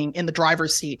as being in the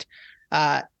driver's seat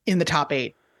in the top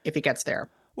 8 if he gets there.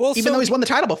 Well, even though he's won the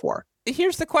title before.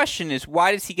 Here's the question is,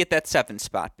 why does he get that 7th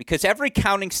spot? Because every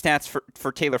counting stats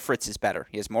for Taylor Fritz is better.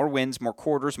 He has more wins, more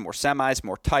quarters, more semis,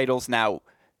 more titles. Now,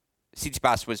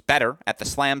 Tsitsipas was better at the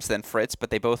slams than Fritz, but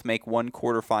they both make one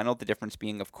quarterfinal. The difference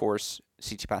being, of course,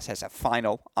 Tsitsipas has a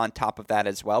final on top of that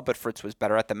as well, but Fritz was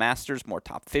better at the Masters, more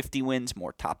top 50 wins,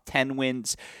 more top 10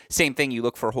 wins. Same thing you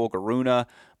look for Holger Rune,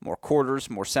 more quarters,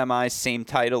 more semis, same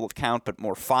title count, but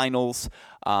more finals.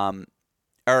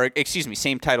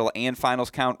 Same title and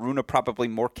finals count. Rune probably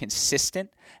more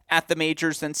consistent at the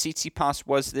majors than Tsitsipas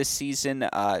was this season.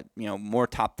 More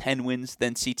top 10 wins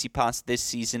than Tsitsipas this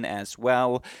season as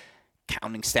well.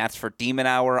 Counting stats for Demon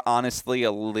Hour, honestly,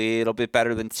 a little bit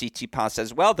better than Tsitsipas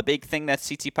as well. The big thing that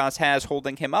Tsitsipas has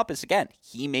holding him up is, again,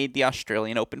 he made the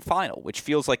Australian Open final, which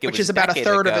feels like which is about a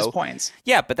third of his points.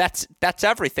 Yeah, but that's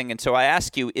everything. And so I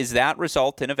ask you, is that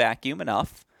result in a vacuum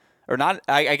enough? Or not,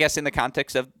 I guess in the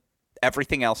context of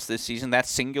everything else this season, that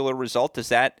singular result, does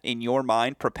that, in your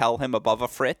mind, propel him above a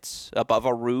Fritz, above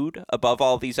a Ruud, above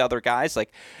all these other guys?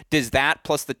 Like, does that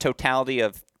plus the totality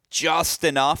of just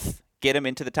enough get him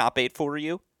into the top 8 for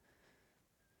you?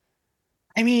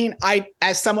 I mean,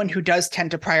 as someone who does tend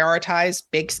to prioritize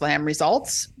big slam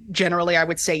results, generally I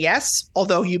would say yes.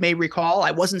 Although you may recall,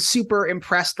 I wasn't super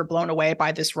impressed or blown away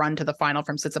by this run to the final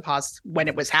from Tsitsipas when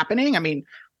it was happening. I mean,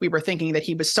 we were thinking that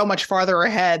he was so much farther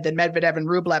ahead than Medvedev and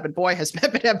Rublev, and boy, has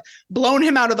Medvedev blown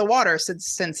him out of the water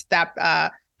since that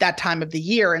time of the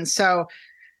year. And so,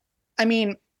 I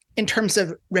mean, in terms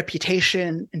of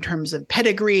reputation, in terms of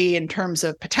pedigree, in terms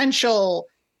of potential,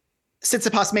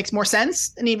 Tsitsipas makes more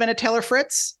sense than even a Taylor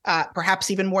Fritz, perhaps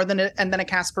even more than a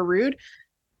Casper Ruud.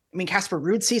 I mean, Casper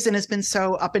Ruud's season has been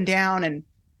so up and down, and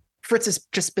Fritz has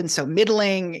just been so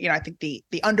middling. I think the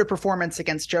underperformance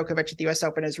against Djokovic at the US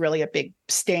Open is really a big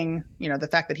sting. The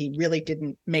fact that he really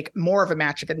didn't make more of a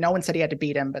match of it. No one said he had to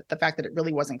beat him, but the fact that it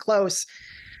really wasn't close,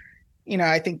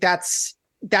 I think that's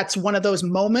one of those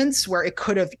moments where it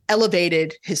could have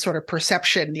elevated his sort of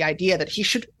perception, the idea that he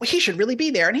should really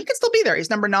be there, and he can still be there. He's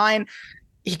number 9.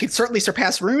 He could certainly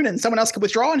surpass Rune, and someone else could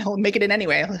withdraw, and he'll make it in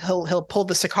anyway. He'll pull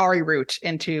the Sakari route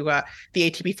into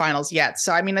the ATP finals yet.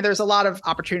 So, I mean, there's a lot of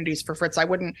opportunities for Fritz. I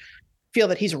wouldn't feel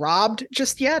that he's robbed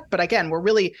just yet, but again, we're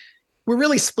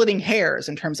really splitting hairs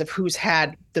in terms of who's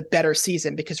had the better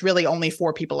season, because really only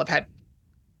 4 people have had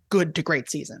good to great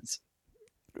seasons.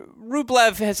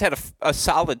 Rublev has had a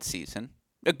solid season,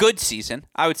 a good season.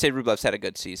 I would say Rublev's had a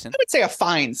good season. I would say a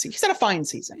fine season. He's had a fine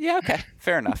season. Yeah, okay,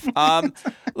 fair enough.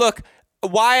 Look,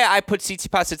 why I put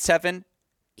Tsitsipas at 7,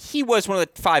 he was one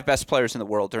of the 5 best players in the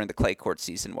world during the clay court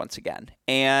season once again.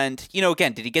 And,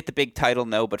 again, did he get the big title?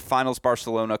 No, but finals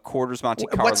Barcelona, quarters Monte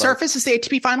Carlo. What surface is the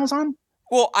ATP finals on?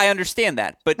 Well, I understand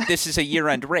that, but this is a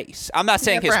year-end race. I'm not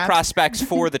saying his prospects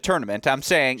for the tournament. I'm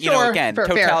saying, again,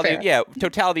 totality. Fair. Yeah,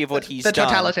 totality of what he's done. The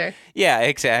totality. Yeah,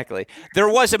 exactly. There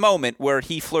was a moment where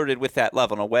he flirted with that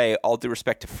level in a way. All due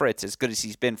respect to Fritz, as good as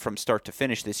he's been from start to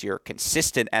finish this year,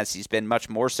 consistent as he's been, much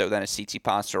more so than a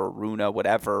Tsitsipas or a Rune,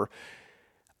 whatever.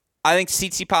 I think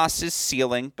Tsitsipas's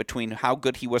ceiling between how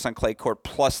good he was on clay court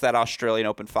plus that Australian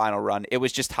Open final run, it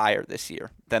was just higher this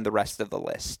year than the rest of the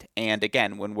list. And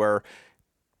again, when we're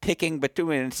picking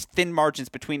between thin margins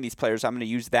between these players, I'm going to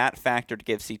use that factor to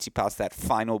give Tsitsipas that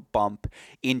final bump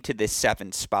into this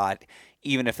 7th spot,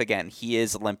 even if, again, he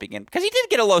is limping in. Because he did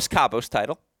get a Los Cabos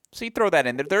title, so you throw that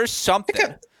in there. There's something.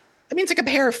 To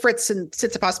compare Fritz and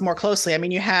Tsitsipas more closely, I mean,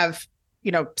 you have,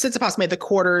 Tsitsipas made the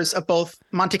quarters of both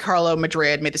Monte Carlo,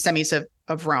 Madrid, made the semis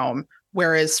of Rome,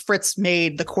 whereas Fritz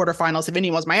made the quarterfinals of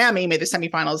Indian Wells, Miami, made the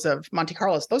semifinals of Monte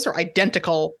Carlo. Those are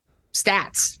identical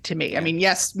stats to me. Yeah. I mean,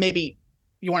 yes, maybe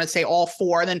you want to say all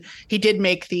 4, and then he did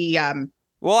make the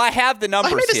well, I have the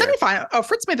numbers here.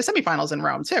 Fritz made the semifinals in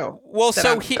Rome too. Well,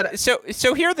 so here are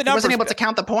the numbers. He wasn't able to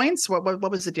count the points. What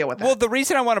was the deal with that? Well, the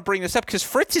reason I want to bring this up, because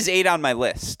Fritz is 8 on my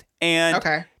list, and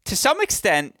to some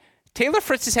extent, Taylor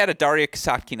Fritz has had a Daria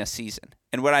Kasatkina season.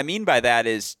 And what I mean by that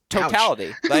is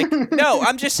totality. Like, no,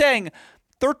 I'm just saying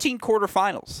 13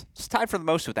 quarterfinals. It's tied for the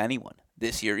most with anyone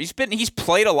this year. He's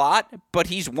played a lot, but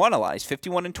he's won a lot. He's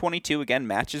 51-22. Again,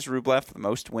 matches Rublev for the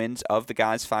most wins of the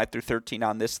guys 5 through 13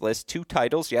 on this list. 2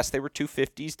 titles. Yes, they were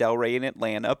 250s, Delray and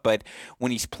Atlanta, but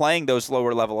when he's playing those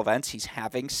lower level events, he's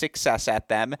having success at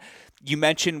them. You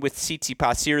mentioned with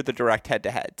Tsitsipas here the direct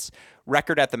head-to-heads.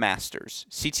 Record at the Masters.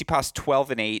 Tsitsipas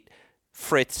 12-8,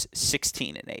 Fritz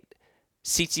 16-8.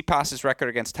 Tsitsipas's record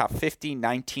against top 50,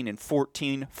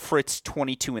 19-14. Fritz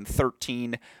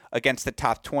 22-13 against the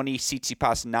top 20.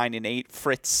 Tsitsipas 9-8.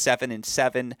 Fritz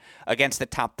 7-7 against the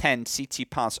top 10.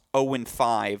 Tsitsipas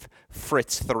 0-5.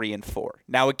 Fritz 3-4.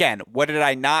 Now again, what did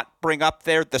I not bring up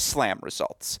there? The slam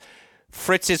results.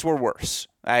 Fritz's were worse.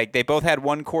 They both had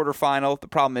one quarterfinal. The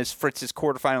problem is Fritz's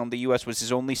quarterfinal in the U.S. was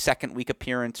his only second week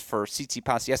appearance. For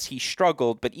Tsitsipas, yes, he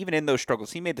struggled, but even in those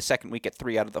struggles, he made the second week at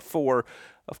 3 out of the 4.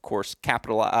 Of course,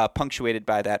 punctuated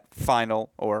by that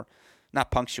final, or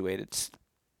not punctuated,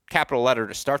 capital letter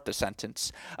to start the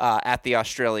sentence, at the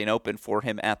Australian Open for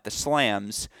him at the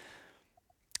Slams.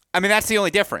 I mean, that's the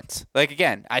only difference. Like,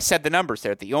 again, I said the numbers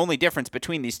there. The only difference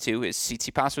between these two is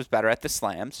Tsitsipas was better at the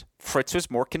Slams. Fritz was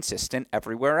more consistent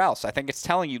everywhere else. I think it's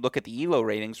telling you, look at the ELO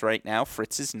ratings right now.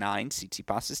 Fritz is 9,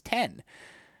 Tsitsipas is 10.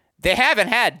 They haven't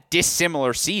had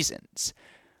dissimilar seasons.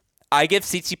 I give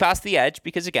Tsitsipas the edge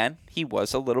because, again, he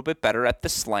was a little bit better at the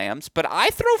Slams. But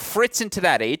I throw Fritz into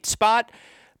that 8th spot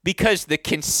because the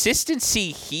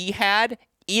consistency he had,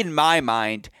 in my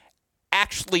mind,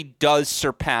 actually does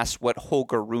surpass what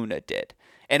Holger Rune did.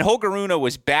 And Holger Rune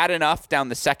was bad enough down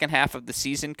the second half of the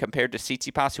season compared to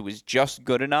Tsitsipas, who was just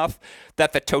good enough,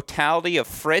 that the totality of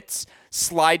Fritz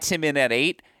slides him in at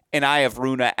 8, and I have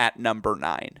Rune at number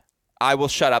 9. I will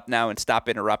shut up now and stop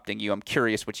interrupting you. I'm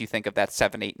curious what you think of that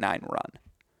 7-8-9 run.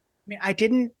 I mean, I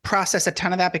didn't process a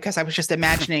ton of that because I was just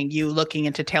imagining you looking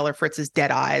into Taylor Fritz's dead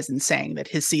eyes and saying that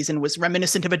his season was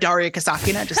reminiscent of a Daria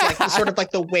Kasatkina, just like sort of like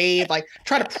the wave, like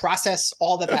try to process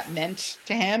all that meant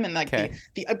to him. And like the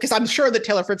because I'm sure that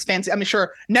Taylor Fritz fans, I'm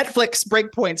sure Netflix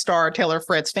Breakpoint star Taylor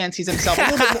Fritz fancies himself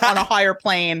a little bit on a higher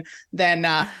plane than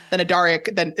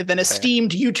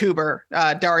esteemed YouTuber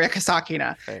Daria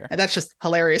Kasatkina. And that's just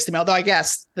hilarious to me. Although I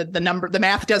guess the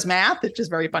math does math. It's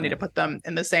just very funny to put them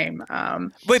in the same.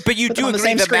 But you do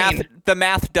agree the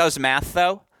math does math,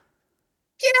 though?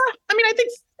 Yeah. I mean, I think,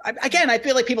 again, I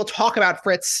feel like people talk about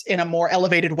Fritz in a more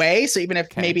elevated way. So even if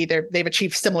maybe they've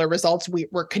achieved similar results,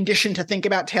 we're conditioned to think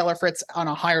about Taylor Fritz on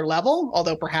a higher level.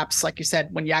 Although perhaps, like you said,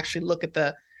 when you actually look at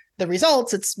the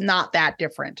results, it's not that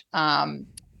different.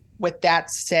 With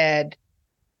that said,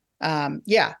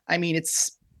 yeah, I mean,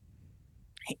 it's...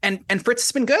 And Fritz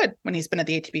has been good when he's been at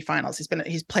the ATP finals.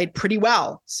 He's played pretty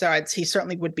well. So he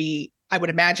certainly would be, I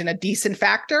would imagine, a decent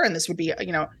factor. And this would be,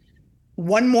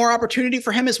 one more opportunity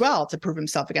for him as well to prove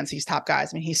himself against these top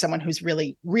guys. I mean, he's someone who's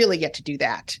really, really yet to do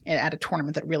that at a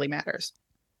tournament that really matters.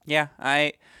 Yeah,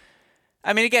 I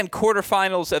mean, again,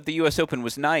 quarterfinals of the U.S. Open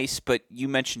was nice, but you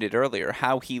mentioned it earlier.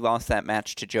 How he lost that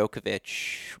match to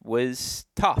Djokovic was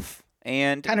tough.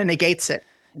 And kind of negates it.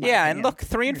 Yeah, and look,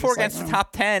 3-4 against the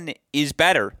top 10 is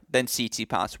better than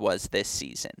Tsitsipas was this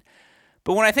season.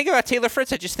 But when I think about Taylor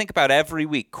Fritz, I just think about every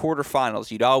week,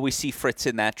 quarterfinals, you'd always see Fritz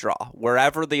in that draw,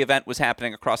 wherever the event was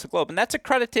happening across the globe. And that's a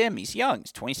credit to him. He's young.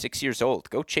 He's 26 years old.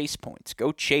 Go chase points.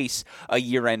 Go chase a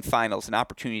year-end finals, an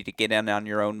opportunity to get in on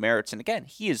your own merits. And again,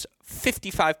 he is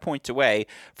 55 points away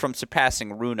from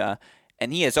surpassing Rune,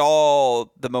 and he has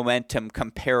all the momentum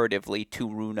comparatively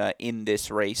to Rune in this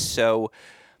race. So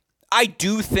I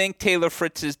do think Taylor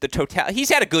Fritz is the total. He's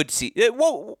had a good season.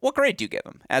 What grade do you give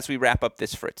him as we wrap up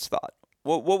this Fritz thought?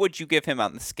 What would you give him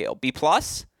on the scale? B+?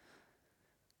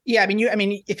 Yeah, I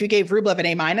mean, if you gave Rublev an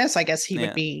A-, I guess he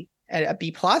would be a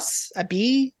B+, a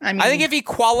B. I mean, I think if he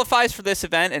qualifies for this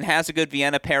event and has a good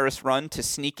Vienna-Paris run to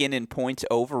sneak in points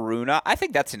over Rune, I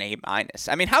think that's an A-.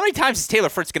 I mean, how many times is Taylor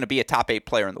Fritz going to be a top 8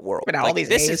 player in the world? But all these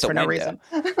this A's is the for window. no reason.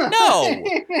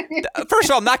 No. First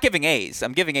of all, I'm not giving A's.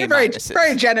 I'm giving A-. Very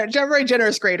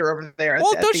generous grader over there.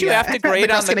 Well, don't you have to grade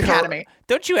on the Academy?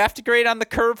 Don't you have to grade on the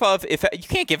curve of if you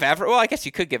can't give well, I guess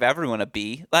you could give everyone a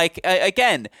B. Like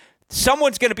again,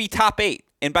 someone's going to be top 8.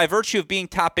 And by virtue of being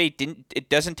top 8,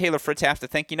 doesn't Taylor Fritz have to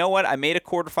think, you know what? I made a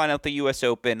quarterfinal at the U.S.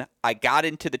 Open. I got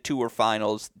into the Tour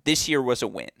finals. This year was a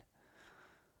win.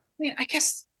 I mean, I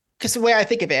guess because the way I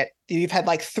think of it, you've had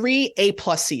like 3 A+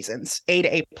 seasons, A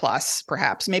to A+,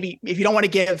 perhaps. Maybe if you don't want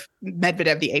to give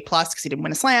Medvedev the A+ because he didn't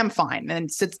win a slam, fine. And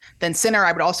then Sinner,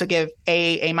 I would also give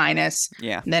A-.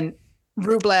 Yeah. And then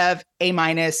Rublev, A-,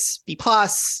 B+.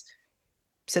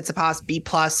 Tsitsipas B+,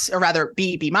 or rather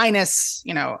B-,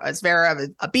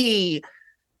 Zverev a B.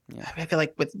 I feel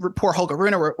like with poor Holger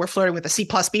Rune, we're flirting with a C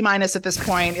plus B minus at this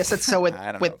point. So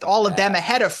with all of them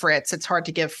ahead of Fritz, it's hard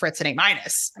to give Fritz an A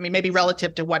minus. I mean, maybe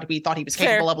relative to what we thought he was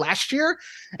capable of last year.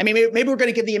 I mean, maybe we're going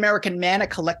to give the American men a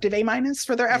collective A minus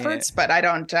for their efforts, but I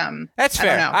don't. That's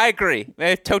fair. I don't know. I agree.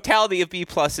 The totality of B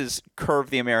pluses curve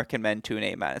the American men to an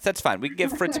A minus. That's fine. We can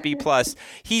give Fritz B plus.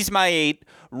 He's my 8.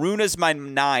 Rune's my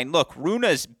 9. Look,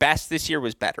 Rune's best this year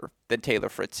was better than Taylor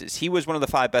Fritz's. He was one of the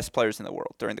 5 best players in the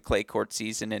world during the clay court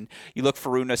season. And you look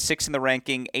for Rune, 6 in the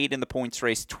ranking, 8 in the points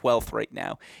race, 12th right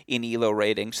now in ELO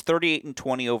ratings,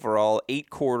 38-20 overall, 8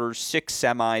 quarters, 6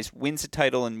 semis, wins a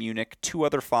title in Munich, 2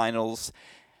 other finals.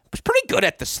 Was pretty good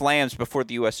at the slams before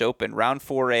the U.S. Open. Round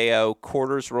 4 AO,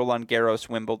 quarters Roland Garros,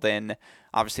 Wimbledon.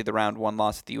 Obviously the round 1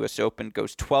 loss at the U.S. Open.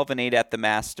 Goes 12-8 at the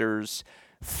Masters.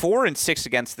 4-6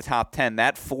 against the top 10.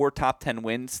 That 4 top 10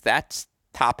 wins, that's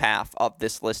top half of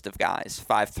this list of guys,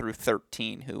 5 through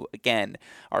 13, who, again,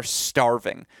 are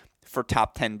starving for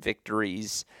top 10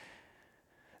 victories.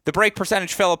 The break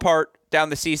percentage fell apart down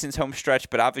the season's home stretch,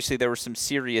 but obviously there were some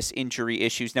serious injury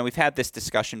issues. Now, we've had this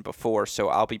discussion before, so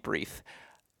I'll be brief.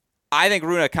 I think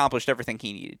Rune accomplished everything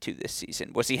he needed to this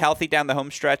season. Was he healthy down the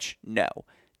home stretch? No.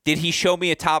 Did he show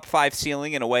me a top 5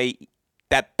 ceiling in a way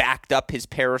that backed up his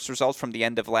Paris results from the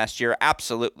end of last year?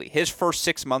 Absolutely. His first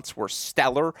 6 months were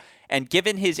stellar, and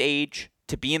given his age,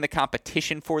 to be in the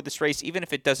competition for this race, even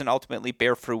if it doesn't ultimately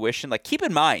bear fruition, like, keep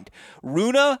in mind,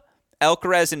 Rune,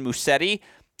 Alcaraz, and Musetti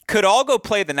could all go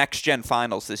play the next-gen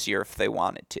finals this year if they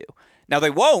wanted to. Now, they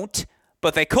won't,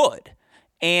 but they could.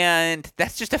 And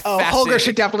that's just a fascinating... Holger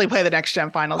should definitely play the next gen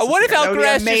finals. What if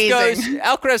Alcaraz just goes...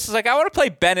 Alcaraz is like, I want to play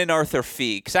Ben and Arthur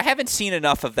Fee because I haven't seen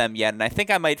enough of them yet, and I think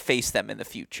I might face them in the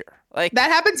future. Like, that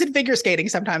happens in figure skating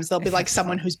sometimes. They'll be like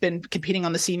someone who's been competing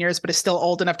on the seniors but is still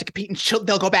old enough to compete, and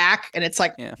they'll go back, and it's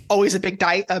like always a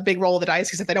big roll of the dice,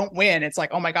 because if they don't win, it's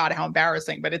like, oh my God, how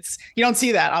embarrassing. But you don't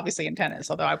see that, obviously, in tennis,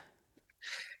 although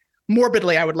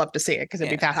morbidly, I would love to see it because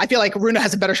it'd be fast. I feel like Rune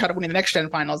has a better shot at winning the next gen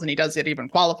finals than he does at even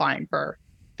qualifying for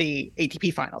the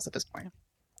ATP finals at this point.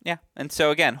 Yeah. And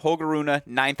so again, Holger Rune,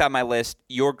 9th on my list.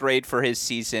 Your grade for his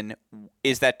season,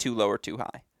 is that too low or too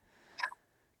high?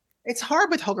 It's hard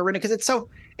with Holger Rune because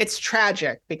it's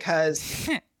tragic, because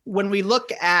when we look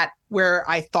at where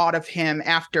I thought of him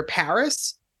after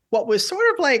Paris, what was sort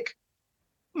of like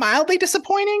mildly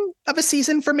disappointing of a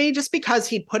season for me, just because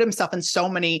he put himself in so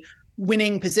many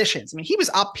winning positions. I mean, he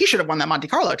was up, he should have won that Monte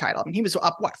Carlo title. I mean, he was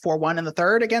up 4-1 in the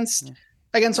third against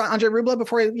Andre Rublev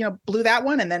before he blew that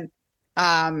one, and then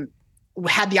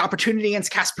had the opportunity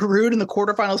against Casper Ruud in the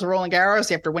quarterfinals of Roland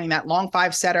Garros after winning that long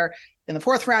 5-setter in the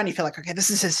 4th round. You feel like, okay, this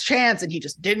is his chance, and he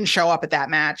just didn't show up at that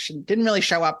match, and didn't really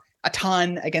show up a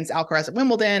ton against Alcaraz at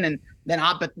Wimbledon, and then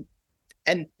but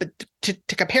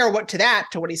to compare what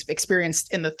he's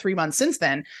experienced in the 3 months since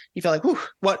then, you feel like, whew,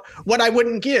 what I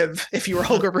wouldn't give if you were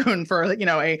Holger Rune for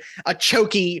a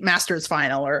choky Masters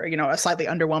final, or a slightly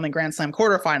underwhelming Grand Slam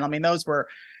quarterfinal. I mean, those were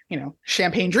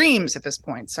champagne dreams at this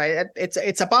point. So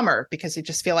it's a bummer, because you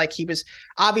just feel like he was,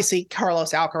 obviously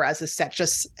Carlos Alcaraz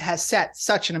has set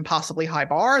such an impossibly high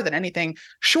bar that anything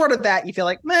short of that, you feel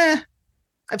like, meh.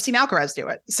 I've seen Alcaraz do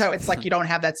it. So it's like you don't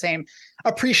have that same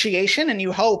appreciation, and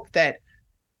you hope that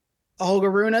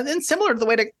Holger Rune, and similar to the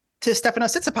way to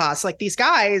Stefanos Tsitsipas, like, these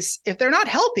guys, if they're not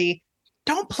healthy,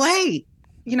 don't play.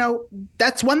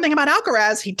 That's one thing about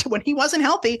Alcaraz. When he wasn't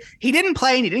healthy, he didn't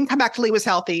play, and he didn't come back till he was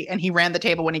healthy, and he ran the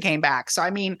table when he came back. So, I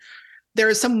mean, there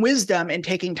is some wisdom in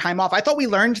taking time off. I thought we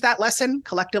learned that lesson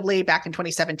collectively back in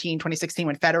 2017, 2016,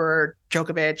 when Federer,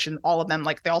 Djokovic, and all of them,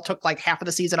 like, they all took like half of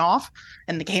the season off,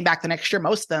 and they came back the next year,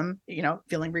 most of them,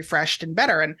 feeling refreshed and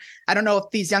better. And I don't know if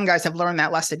these young guys have learned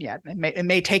that lesson yet. It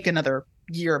may take another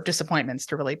year of disappointments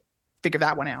to really figure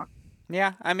that one out.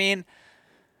 Yeah. I mean,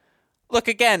 look,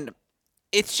 again,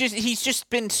 he's just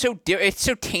been it's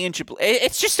so tangible.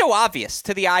 It's just so obvious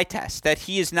to the eye test that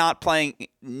he is not playing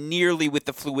nearly with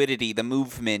the fluidity, the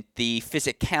movement, the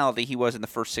physicality he was in the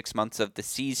first 6 months of the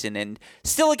season. And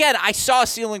still, again, I saw a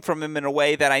ceiling from him in a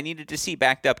way that I needed to see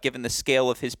backed up, given the scale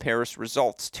of his Paris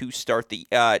results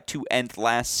to end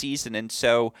last season. And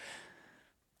so,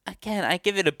 again, I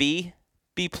give it a B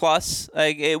plus.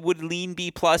 It would lean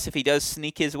B plus if he does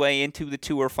sneak his way into the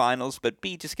tour finals, but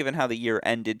B, just given how the year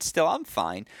ended. Still, I'm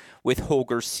fine with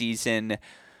Holger's season.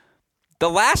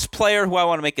 The last player who I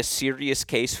want to make a serious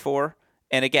case for,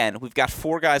 and again, we've got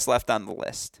 4 guys left on the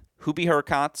list. Hubie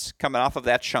Hurkacz, coming off of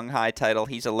that Shanghai title,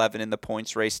 he's 11 in the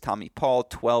points race. Tommy Paul,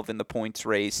 12 in the points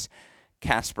race.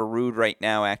 Casper Ruud right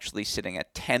now actually sitting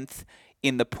at 10th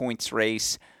in the points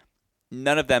race.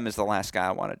 None of them is the last guy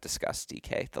I want to discuss,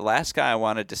 DK. The last guy I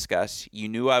want to discuss, you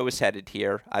knew I was headed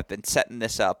here. I've been setting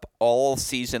this up all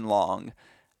season long.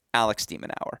 Alex de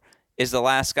Minaur is the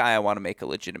last guy I want to make a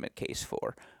legitimate case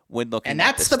for when looking at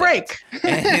that's the break.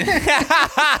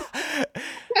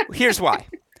 Here's why.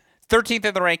 13th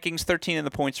in the rankings, 13th in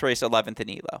the points race, 11th in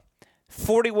ELO.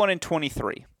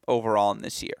 41-23 overall in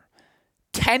this year.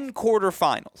 10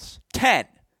 quarterfinals. 10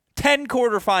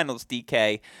 quarterfinals,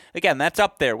 DK. Again, that's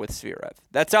up there with Zverev.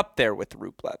 That's up there with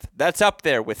Rublev. That's up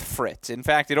there with Fritz. In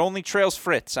fact, it only trails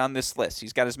Fritz on this list.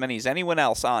 He's got as many as anyone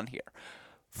else on here.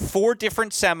 4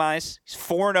 different semis. He's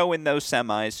 4-0 in those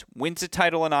semis. Wins a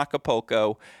title in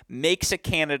Acapulco. Makes a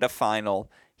Canada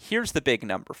final. Here's the big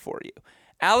number for you.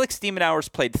 Alex de Minaur's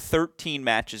played 13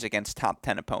 matches against top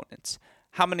 10 opponents.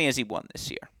 How many has he won this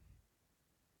year?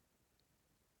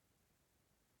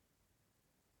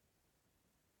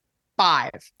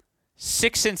 5.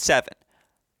 6 and 7.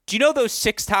 Do you know those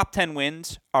 6 top 10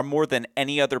 wins are more than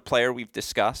any other player we've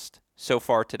discussed so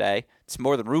far today? It's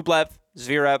more than Rublev,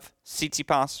 Zverev,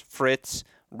 Tsitsipas, Fritz,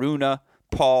 Rune,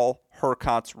 Paul,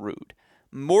 Hurkacz, Ruud.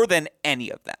 More than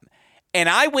any of them. And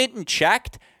I went and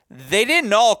checked. They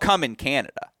didn't all come in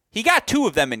Canada. He got 2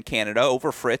 of them in Canada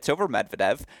over Fritz, over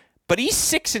Medvedev. But he's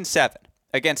 6 and 7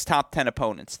 against top 10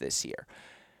 opponents this year.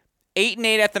 8 and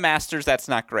 8 at the Masters, that's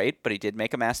not great, but he did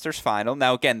make a Masters final.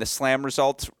 Now, again, the Slam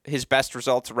results, his best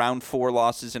results, round 4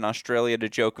 losses in Australia to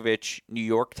Djokovic, New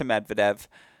York to Medvedev.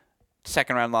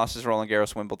 Second round losses, Roland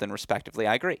Garros, Wimbledon, respectively.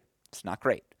 I agree. It's not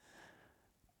great.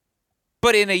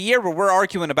 But in a year where we're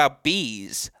arguing about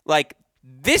Bs, like,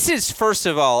 this is, first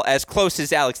of all, as close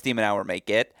as Alex de Minaur may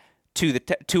get to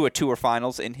to a tour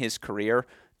finals in his career.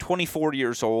 24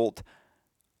 years old.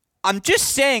 I'm just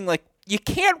saying, like, you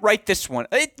can't write this one.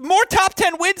 More top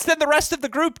 10 wins than the rest of the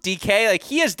group, DK. Like,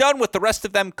 he has done what the rest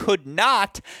of them could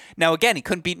not. Now, again, he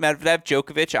couldn't beat Medvedev,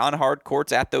 Djokovic on hard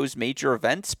courts at those major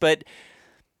events, but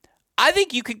I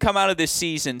think you can come out of this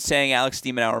season saying Alex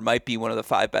de Minaur might be one of the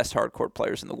 5 best hard court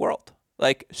players in the world.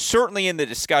 Like, certainly in the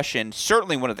discussion,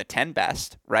 certainly one of the 10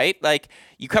 best, right? Like,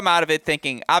 you come out of it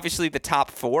thinking, obviously the top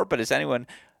 4, but is anyone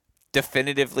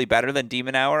definitively better than de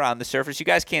Minaur on the surface? You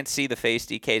guys can't see the face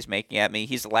DK's making at me.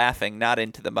 He's laughing, not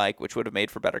into the mic, which would have made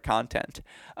for better content.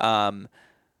 But,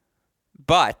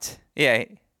 yeah.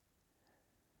 I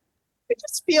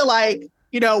just feel like,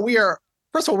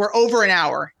 first of all, we're over an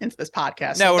hour into this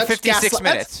podcast. No, we're 56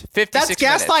 minutes. That's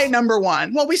gaslight number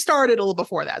 1. Well, we started a little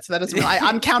before that, so that doesn't.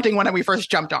 I'm counting when we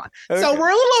first jumped on. Okay. So we're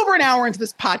a little over an hour into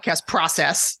this podcast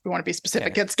process. We want to be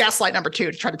specific. Yeah. It's gaslight number 2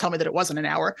 to try to tell me that it wasn't an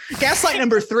hour. Gaslight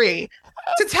number 3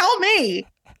 to tell me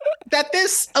that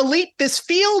this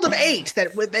field of 8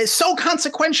 that is so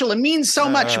consequential and means so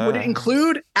much, would it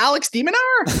include Alex de Minaur?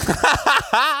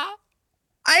 I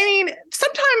mean,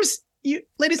 sometimes.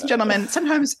 Ladies and gentlemen,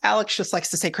 sometimes Alex just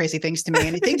likes to say crazy things to me,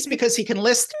 and he thinks because he can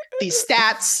list these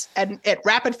stats at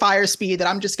rapid fire speed that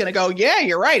I'm just going to go, yeah,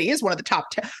 you're right. He is one of the top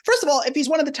 10. First of all, if he's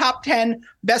one of the top 10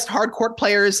 best hard court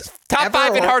players top ever,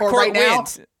 5 in hard court right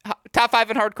wins. Top 5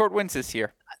 in hard court wins this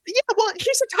year. Yeah, well,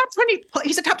 he's a top 20.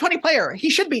 He's a top 20 player. He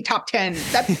should be top 10.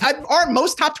 Aren't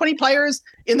most top 20 players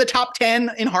in the top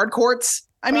 10 in hard courts?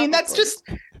 I mean, that's just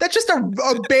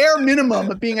a bare minimum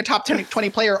of being a top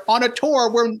 20 player on a tour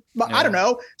where, I don't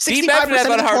know, 65%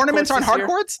 of the tournaments are on hard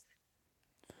courts.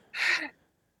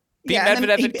 Beat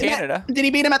Medvedev in Canada. Did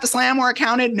he beat him at the Slam where it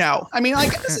counted? No. I mean,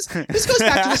 like, this goes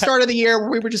back to the start of the year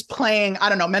where we were just playing, I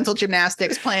don't know, mental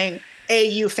gymnastics, playing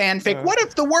AU fanfic. What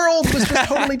if the world was just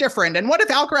totally different? And what if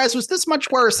Alcaraz was this much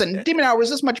worse and de Minaur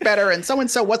was this much better and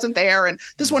so-and-so wasn't there and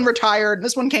this one retired and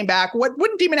this one came back?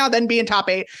 Wouldn't de Minaur then be in top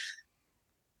 8?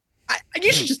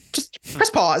 You should just press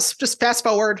pause, just fast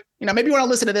forward. Maybe you want to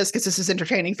listen to this because this is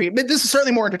entertaining for you. But this is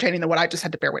certainly more entertaining than what I just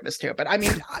had to bear witness to. But I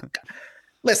mean,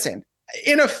 listen,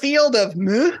 in a field of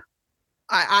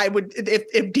I would,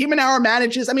 if de Minaur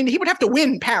manages, I mean, he would have to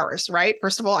win Paris, right?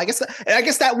 First of all, I guess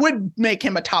that would make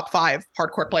him a top 5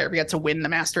 hardcourt player if he had to win the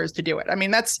Masters to do it. I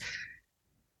mean, that's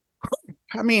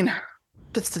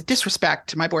the disrespect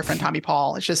to my boyfriend, Tommy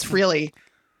Paul. It's just really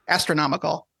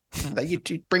astronomical. That you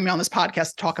bring me on this podcast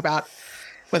to talk about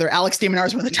whether Alex de Minaur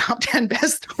is one of the top 10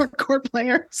 best hardcourt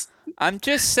players. I'm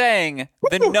just saying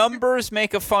the numbers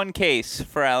make a fun case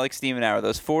for Alex de Minaur.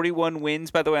 Those 41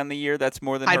 wins, by the way, on the year, that's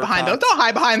more than Don't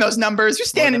hide behind those numbers. You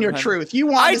stand in your truth. You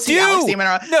want to see Alex de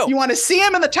Minaur. No. You want to see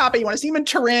him in the top 8. You want to see him in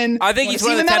Turin. I think he's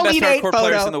one of the 10 best hardcourt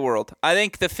players in the world. I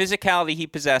think the physicality he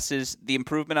possesses, the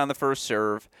improvement on the first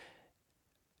serve,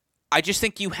 I just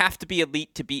think you have to be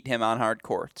elite to beat him on hard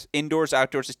courts. Indoors,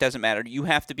 outdoors, it doesn't matter. You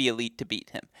have to be elite to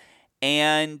beat him.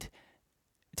 And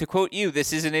to quote you,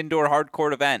 this is an indoor hard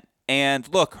court event.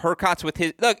 And look, Hurkacz's with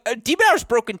his look. Demonauer's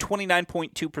broken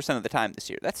 29.2% of the time this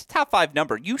year. That's a top 5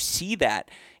 number. You see that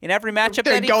in every matchup.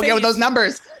 That Go with those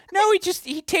numbers. No,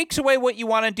 he takes away what you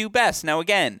want to do best. Now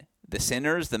again, the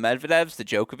Sinners, the Medvedevs, the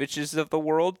Djokovic's of the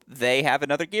world, they have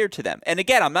another gear to them. And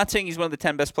again, I'm not saying he's one of the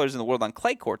 10 best players in the world on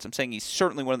clay courts. I'm saying he's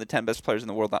certainly one of the 10 best players in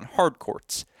the world on hard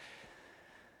courts.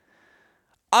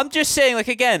 I'm just saying, like,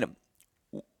 again,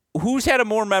 who's had a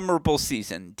more memorable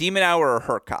season, Demonauer or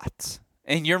Hurkacz?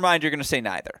 In your mind, you're going to say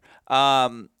neither.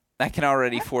 I can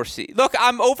already foresee. Look,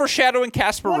 I'm overshadowing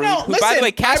Casper Ruud, who, by the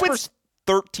way, Casper's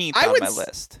 13th on my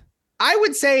list. I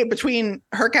would say between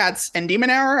Hurkacz and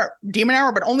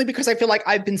Demonauer, but only because I feel like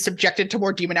I've been subjected to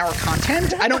more Demonauer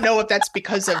content. I don't know if that's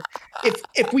because of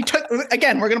if we took,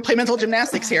 again, we're going to play mental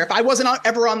gymnastics here. If I wasn't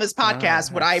ever on this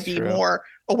podcast, would I be more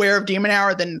aware of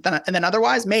Demonauer than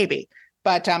otherwise? Maybe.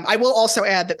 But I will also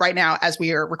add that right now, as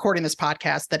we are recording this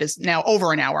podcast, that is now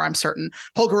over an hour, I'm certain,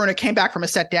 Holger Rune came back from a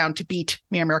set down to beat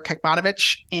Miomir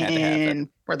Kekmanovic in,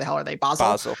 where the hell are they?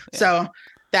 Basel. Yeah. So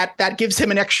that gives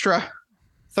him an extra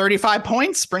 35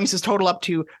 points, brings his total up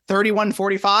to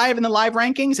 31-45 in the live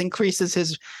rankings, increases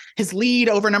his lead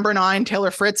over number 9, Taylor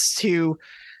Fritz, to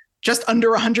just under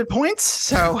 100 points.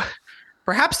 So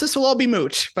perhaps this will all be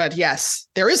moot. But yes,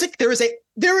 there is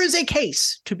a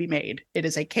case to be made. It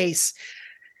is a case.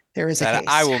 There is a case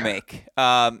I will make.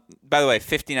 By the way,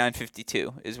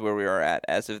 59-52 is where we are at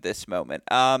as of this moment.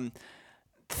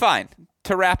 Fine.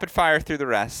 To rapid fire through the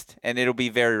rest, and it'll be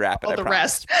very rapid. The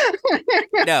rest.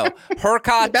 No,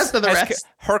 Hurkacz. Best of the rest.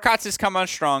 Hurkacz has come on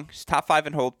strong. He's top 5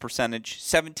 in hold percentage,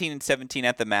 17-17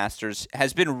 at the Masters.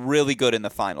 Has been really good in the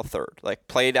final third. Like,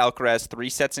 played Alcaraz 3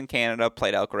 sets in Canada,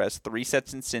 played Alcaraz 3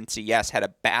 sets in Cincy. Yes, had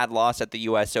a bad loss at the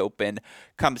U.S. Open.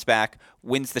 Comes back,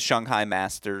 wins the Shanghai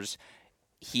Masters.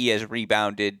 He has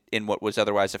rebounded in what was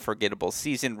otherwise a forgettable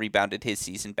season. Rebounded his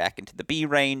season back into the B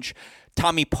range.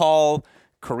 Tommy Paul.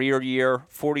 Career year,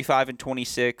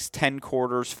 45-26, 10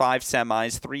 quarters, 5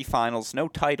 semis, 3 finals, no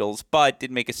titles, but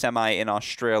did make a semi in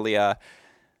Australia.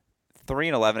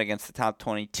 3-11 against the top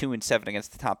 20, 2-7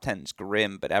 against the top 10 is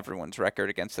grim, but everyone's record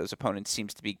against those opponents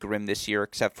seems to be grim this year,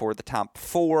 except for the top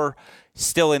 4.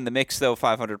 Still in the mix, though,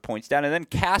 500 points down. And then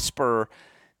Casper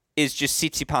is just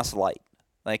Tsitsipas light.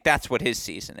 Like, that's what his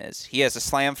season is. He has a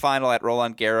slam final at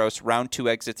Roland Garros, round 2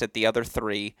 exits at the other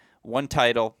 3. 1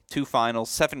 title, 2 finals,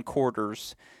 7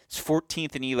 quarters. He's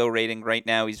 14th in ELO rating right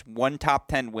now. He's 1 top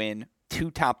 10 win, 2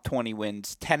 top 20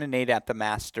 wins, 10-8 at the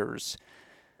Masters.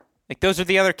 Like, those are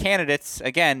the other candidates.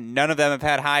 Again, none of them have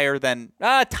had higher than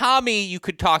Tommy. You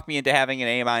could talk me into having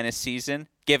an A- season,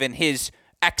 given his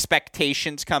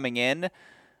expectations coming in.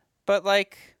 But,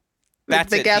 like,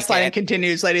 that's the gaslighting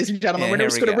continues, ladies and gentlemen. We're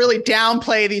just going to really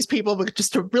downplay these people, but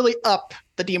just to really up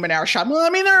the Demonauer shot. Well, I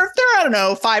mean, there are I don't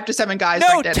know, 5 to 7 guys. No,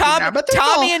 like that but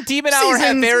Tommy and Demonauer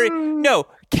have very no.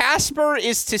 Casper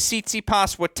is to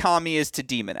Tsitsipas what Tommy is to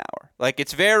Demonauer. Like,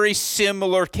 it's very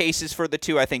similar cases for the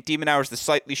two. I think Demonauer is the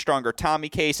slightly stronger Tommy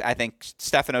case. I think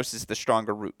Stefanos is the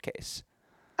stronger Ruud case.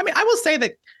 I mean, I will say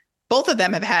that both of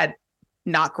them have had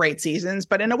not great seasons,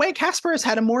 but in a way, Casper has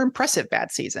had a more impressive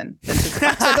bad season than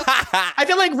Tsitsipas. I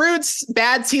feel like Ruud's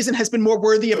bad season has been more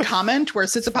worthy of comment, where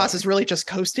Tsitsipas has really just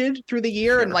coasted through the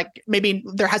year. Sure. And like, maybe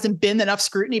there hasn't been enough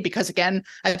scrutiny because, again,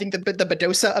 I think the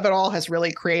Badosa of it all has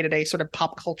really created a sort of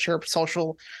pop culture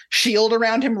social shield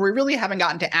around him. We really haven't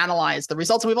gotten to analyze the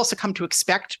results. And we've also come to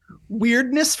expect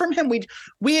weirdness from him.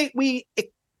 We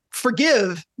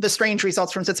forgive the strange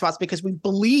results from Tsitsipas because we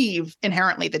believe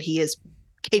inherently that he is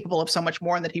capable of so much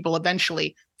more and that he will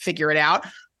eventually figure it out.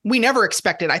 We never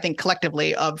expected, I think,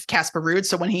 collectively of Casper Ruud.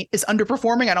 So when he is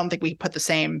underperforming, I don't think we put the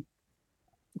same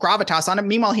gravitas on him.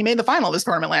 Meanwhile, he made the final of this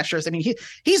tournament last year. I mean,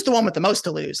 he's the one with the most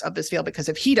to lose of this field, because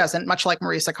if he doesn't, much like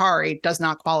Maria Sakkari, does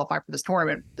not qualify for this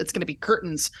tournament, it's going to be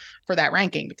curtains for that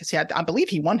ranking, because I believe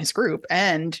he won his group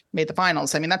and made the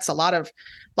finals. I mean, that's a lot of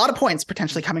points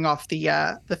potentially coming off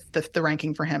the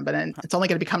ranking for him, but it's only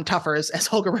going to become tougher as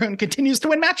Holger Rune continues to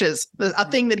win matches,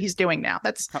 a thing that he's doing now.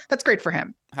 That's great for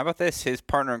him. How about this? His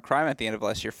partner in crime at the end of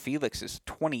last year, Felix, is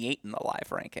 28 in the live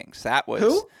rankings. That was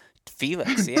who?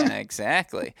 Felix, yeah,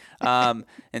 exactly. And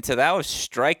so that was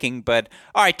striking. But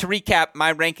all right, to recap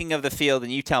my ranking of the field,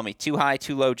 and you tell me, too high,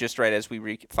 too low, just right as we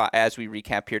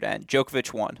recap here to end.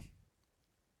 Djokovic 1.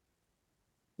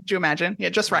 Did you imagine? Yeah,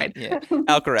 just right. Yeah.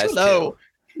 Alcaraz too low.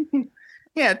 2.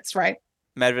 Yeah, it's right.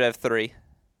 Medvedev 3.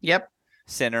 Yep.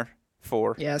 Sinner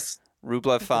 4. Yes.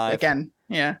 Rublev 5. Again,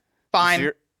 yeah,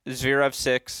 fine. Zverev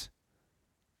 6.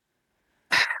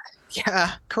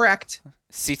 Yeah, correct.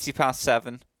 Tsitsipas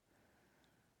 7.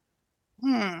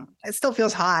 It still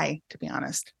feels high, to be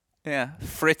honest. Yeah.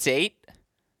 Fritz 8.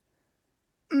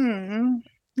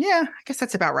 Yeah, I guess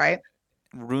that's about right.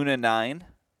 Runa 9.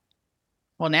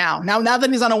 Well, now that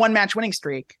he's on a one-match winning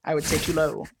streak, I would say too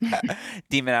low.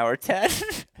 Demon Hour 10.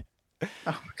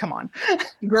 Oh, come on.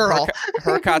 Girl.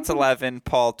 Hurkacz 11,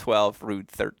 Paul 12, Rude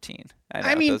 13.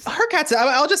 I mean, Hurkacz,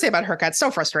 I'll just say about Hurkacz, so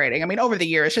frustrating. I mean, over the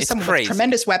years, just someone with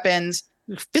tremendous weapons,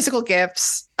 physical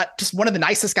gifts, just one of the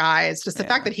nicest guys. Just the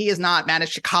fact that he has not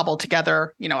managed to cobble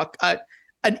together,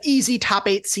 an easy top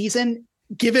 8 season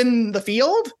given the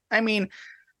field. I mean,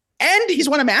 and he's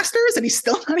won a Masters and he's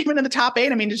still not even in the top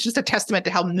 8. I mean, it's just a testament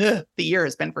to how the year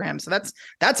has been for him. So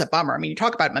that's a bummer. I mean, you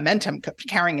talk about momentum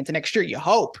carrying into next year. You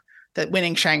hope that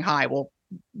winning Shanghai will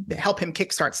help him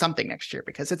kickstart something next year,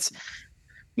 because it's,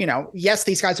 yes,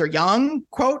 these guys are young,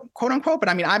 quote unquote, but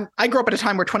I mean, I grew up at a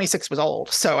time where 26 was old.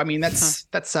 So, I mean, that's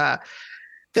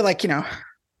feel like, you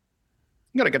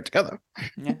got to get together.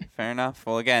 Yeah, fair enough.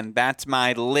 Well, again, that's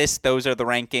my list. Those are the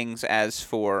rankings. As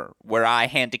for where I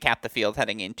handicap the field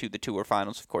heading into the Tour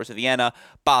Finals, of course, Vienna,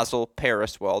 Basel,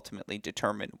 Paris will ultimately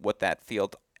determine what that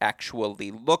field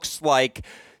actually looks like.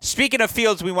 Speaking of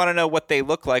fields, we want to know what they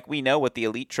look like. We know what the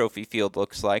Elite Trophy field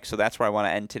looks like, so that's where I want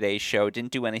to end today's show.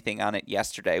 Didn't do anything on it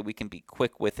yesterday. We can be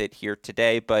quick with it here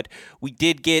today, but we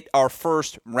did get our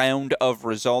first round of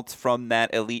results from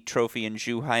that Elite Trophy in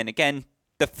Zhuhai. And again,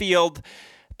 the field,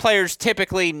 players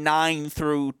typically 9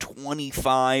 through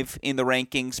 25 in the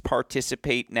rankings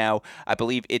participate. Now, I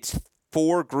believe it's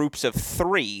 4 groups of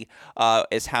 3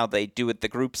 is how they do it. The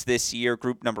groups this year,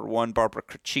 group number 1, Barbara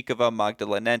Krejcikova, Magda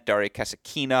Linette, Daria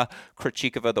Kasatkina.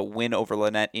 Krejcikova, the win over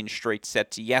Linette in straight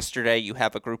sets yesterday. You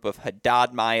have a group of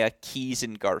Haddad Maia, Keys,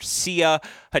 and Garcia.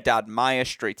 Haddad Maia,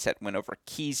 straight set win over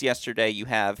Keys yesterday. You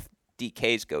have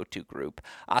DK's go-to group,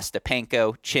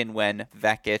 Ostapenko, Chinwen,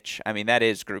 Vekic. I mean, that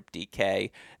is Group DK.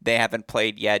 They haven't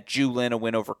played yet. Julin, a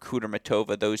win over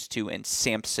Kudermetova, those two, and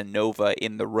Samsonova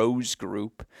in the Rose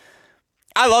group.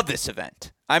 I love this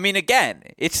event. I mean, again,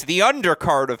 it's the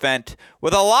undercard event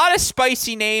with a lot of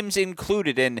spicy names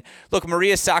included. And look,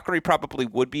 Maria Sakkari probably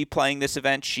would be playing this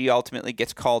event. She ultimately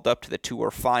gets called up to the Tour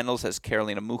Finals as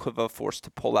Karolina Muchova forced to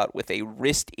pull out with a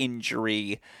wrist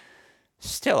injury.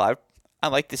 Still, I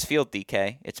like this field,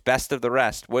 DK. It's best of the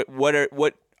rest.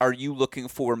 What are you looking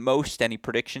for most? Any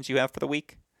predictions you have for the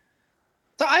week?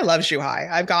 So I love Zhuhai.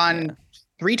 I've gone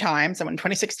 3 times. I went in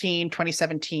 2016,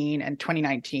 2017, and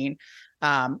 2019.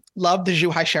 Love the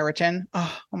Zhuhai Sheraton.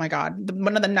 Oh my God.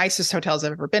 One of the nicest hotels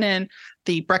I've ever been in.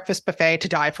 The breakfast buffet to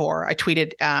die for. I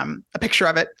tweeted a picture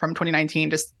of it from 2019,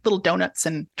 just little donuts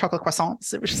and chocolate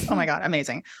croissants. It was just, oh my God,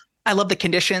 amazing. I love the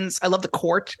conditions. I love the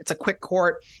court. It's a quick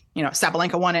court.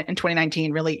 Sabalenka won it in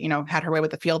 2019, really, had her way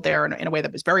with the field there in a way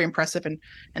that was very impressive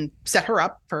and set her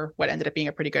up for what ended up being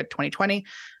a pretty good 2020.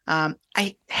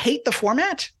 I hate the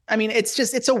format. I mean,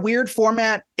 it's a weird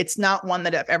format. It's not one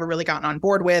that I've ever really gotten on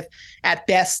board with. At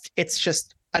best, it's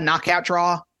just a knockout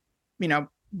draw,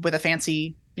 with a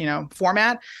fancy,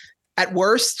 format. At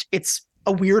worst, it's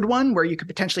a weird one where you could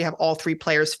potentially have all 3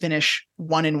 players finish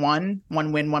 1-1,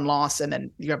 1 win, 1 loss. And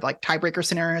then you have like tiebreaker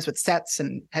scenarios with sets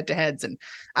and head to heads. And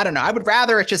I don't know, I would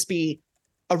rather it just be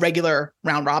a regular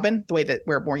round robin, the way that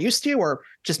we're more used to, or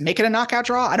just make it a knockout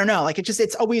draw. I don't know. Like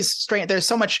it's always strange. There's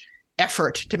so much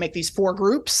effort to make these 4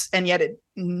 groups. And yet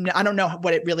I don't know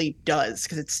what it really does,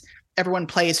 because everyone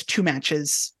plays 2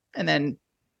 matches and then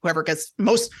whoever gets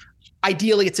most,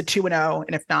 ideally it's a 2-0.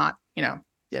 And if not,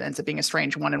 it ends up being a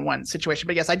strange 1-1 situation.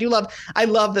 But yes, I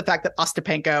love the fact that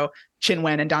Ostapenko,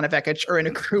 Chinwen, and Donna Vekic are in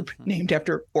a group named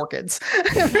after orchids.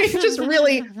 I mean, it just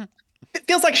really, it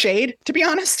feels like shade, to be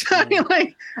honest. I mean,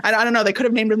 like, I don't know. They could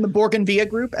have named them the Bougainvillea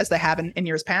group, as they have in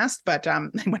years past, but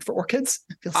they went for orchids.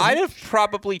 I'd have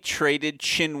probably traded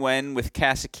Chinwen with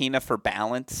Kasatkina for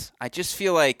balance. I just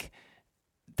feel like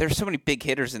there's so many big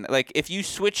hitters in it. Like, if you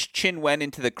switch Chinwen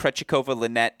into the Krejcikova,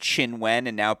 Linette, Chinwen,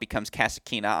 and now it becomes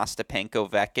Kasatkina,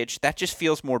 Ostapenko, Vekic, that just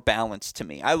feels more balanced to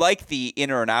me. I like the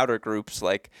inner and outer groups.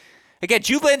 Like, again,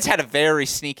 Julin's had a very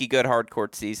sneaky good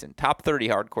hardcourt season. Top 30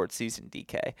 hardcourt season,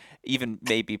 DK. Even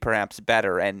maybe perhaps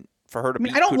better. And for her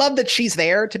to I don't love that she's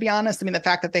there, to be honest. I mean, the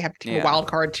fact that they have to take a wild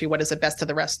card to what is a best of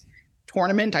the rest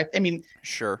tournament. I mean,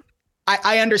 sure.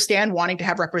 I understand wanting to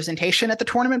have representation at the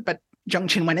tournament, but Zheng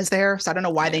Qinwen is there, so I don't know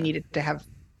why they needed to have.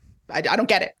 I don't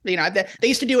get it. They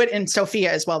used to do it in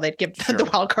Sofia as well. They'd give the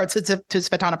wild cards to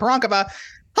Svetlana Perankova.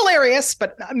 Hilarious,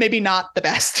 but maybe not the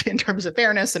best in terms of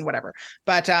fairness and whatever.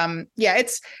 But I'm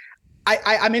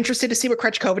interested to see what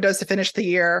Krejcikova does to finish the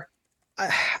year.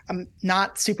 I'm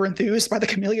not super enthused by the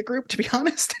Camellia group, to be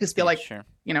honest. I just feel like, sure.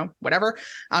 Whatever.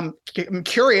 I'm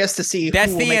curious to see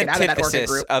That's who will the make it out of that Orchid antithesis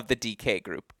group. of the DK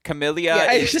group.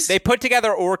 Camellia, they put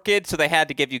together Orchid, so they had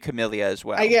to give you Camellia as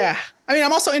well. Yeah. I mean,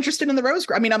 I'm also interested in the Rose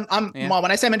group. I mean, well,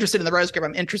 when I say I'm interested in the Rose group,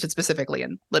 I'm interested specifically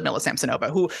in Lyudmila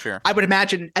Samsonova, who I would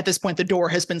imagine at this point the door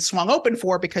has been swung open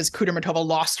for because Kudermetova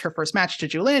lost her first match to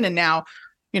Julin, and now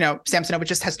Samsonova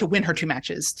just has to win her 2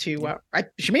 matches to.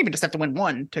 She may even just have to win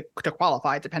 1 to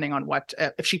qualify, depending on what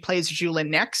if she plays Julin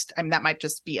next. I mean, that might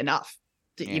just be enough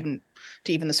to even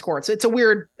the score. So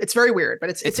it's very weird, but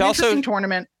it's an also interesting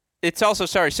tournament. It's also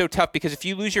so tough because if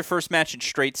you lose your first match in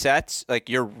straight sets, like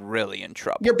you're really in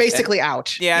trouble. You're basically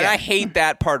out. Yeah, and I hate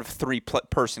that part of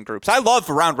 3-person groups. I love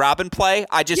round robin play.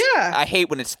 I hate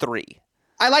when it's 3.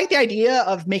 I like the idea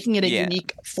of making it a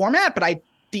unique format, but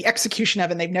the execution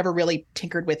of it, they've never really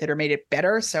tinkered with it or made it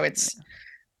better. So it's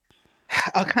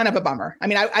a kind of a bummer. I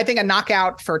mean, I think a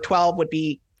knockout for 12 would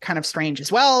be kind of strange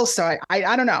as well. So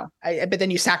I don't know. But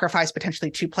then you sacrifice potentially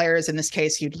 2 players. In this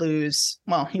case, you'd lose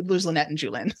Lynette and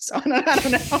Julin. So I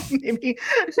don't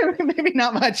know. maybe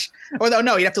not much. Although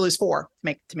no, you'd have to lose 4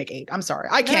 to make 8. I'm sorry.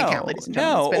 I can't count, ladies and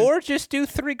gentlemen. Or just do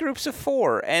 3 groups of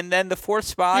 4, and then the 4th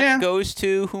spot goes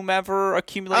to whomever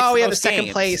accumulates the most the second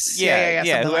games. place.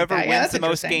 Yeah. Whoever like wins the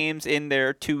most games in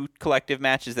their 2 collective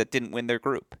matches that didn't win their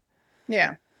group.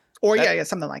 Yeah. Or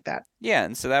something like that. Yeah,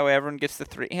 and so that way everyone gets the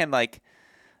 3. And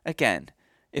again,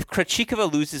 if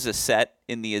Krejcikova loses a set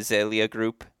in the Azalea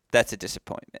group, that's a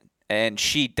disappointment. And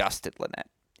she dusted Lynette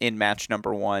in match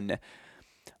number 1.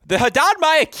 The Haddad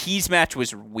Maya Keys match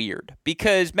was weird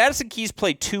because Madison Keys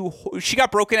played 2. She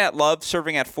got broken at love,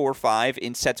 serving at 4-5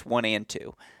 in sets 1 and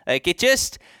 2. It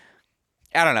just,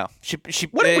 I don't know.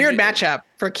 What a weird matchup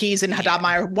for Keys and Haddad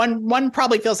Maya. One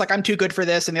probably feels like I'm too good for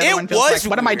this, and the other one feels like,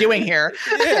 what am I doing here?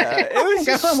 Yeah, it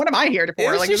was what am I here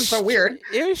for? This is so weird.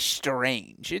 It was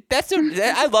strange.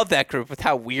 I love that group with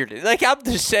how weird it is. I'm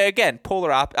just saying again,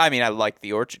 polar opposite. I mean, I like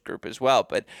the Orchid group as well,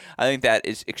 but I think that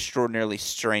is extraordinarily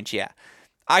strange. Yeah.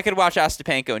 I could watch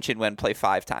Ostapenko and Qin Wen play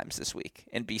 5 times this week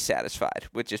and be satisfied.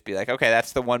 Would just be like, okay,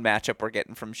 that's the one matchup we're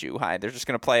getting from Zhu Hai. They're just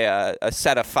going to play a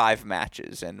set of 5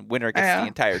 matches, and winner gets the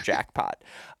entire jackpot.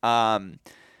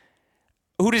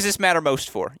 Who does this matter most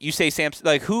for? You say Samson.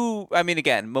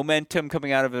 Again, momentum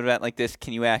coming out of an event like this.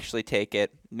 Can you actually take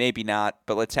it? Maybe not,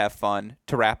 but let's have fun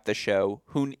to wrap the show.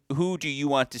 Who do you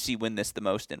want to see win this the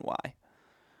most, and why?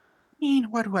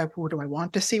 Who do I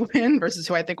want to see win versus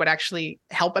who I think would actually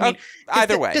help? I mean,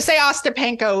 either way. To say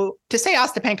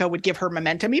Ostapenko would give her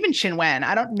momentum, even Qin Wen,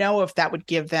 I don't know if that would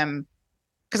give them,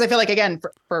 because I feel like, again,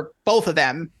 for both of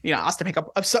them,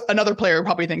 Ostapenko, another player who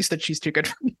probably thinks that she's too good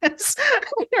for this.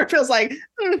 It feels like,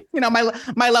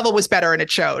 my level was better, and it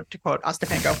showed, to quote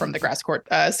Ostapenko from the grass court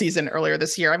season earlier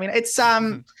this year. I mean, it's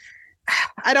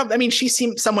she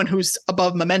seems someone who's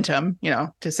above momentum,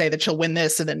 to say that she'll win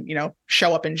this and then,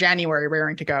 show up in January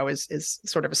raring to go is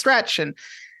sort of a stretch. And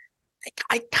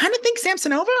I kind of think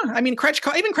Samsonova, even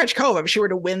Krejcikova, if she were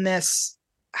to win this,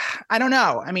 I don't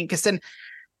know. I mean, because then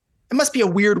it must be a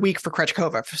weird week for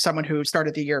Krejcikova, for someone who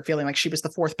started the year feeling like she was the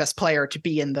 4th best player to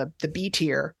be in the B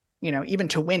tier, even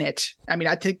to win it. I mean,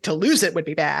 I think to lose it would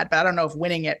be bad, but I don't know if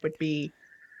winning it would be.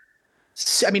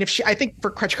 I think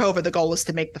for Krejcikova, the goal is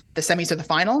to make the semis or the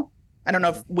final. I don't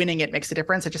know if winning it makes a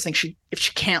difference. I just think if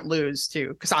she can't lose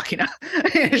to Kazakina,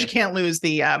 she can't lose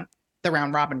the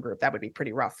round robin group, that would be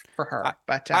pretty rough for her.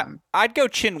 But I'd go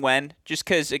Qin Wen just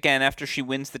because, again, after she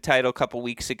wins the title a couple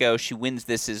weeks ago, she wins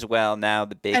this as well. Now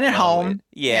the big and at home,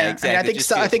 exactly.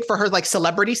 And I think for her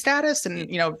celebrity status and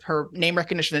her name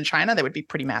recognition in China, that would be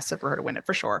pretty massive for her to win it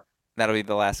for sure. That'll be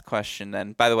the last question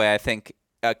then. By the way, I think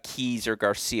a Keys or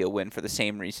Garcia win for the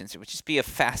same reasons. It would just be a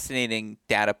fascinating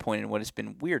data point in what has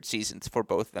been weird seasons for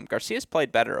both of them. Garcia's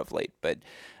played better of late, but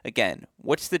again,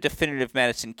 what's the definitive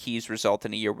Madison Keys result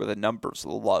in a year where the numbers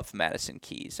love Madison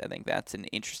Keys? I think that's an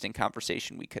interesting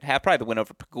conversation we could have. Probably the win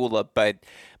over Pegula, but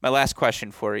my last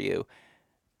question for you,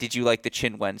 did you like the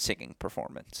Qin Wen singing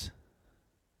performance?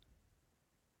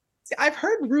 I've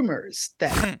heard rumors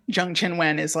that Zheng Qin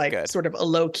Wen is sort of a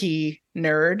low-key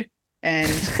nerd,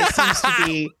 and it seems to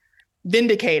be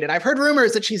vindicated. I've heard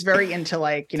rumors that she's very into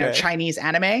Chinese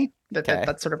anime.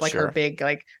 That's sort of her big,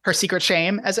 her secret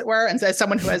shame, as it were. And as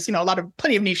someone who has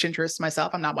plenty of niche interests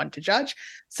myself, I'm not one to judge.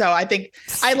 So I think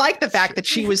I like the fact that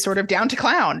she was sort of down to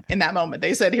clown in that moment.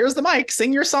 They said, "Here's the mic,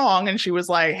 sing your song," and she was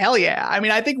like, "Hell yeah!" I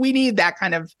mean, I think we need that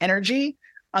kind of energy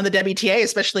on the WTA,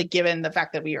 especially given the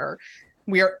fact that we're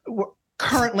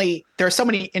currently, there are so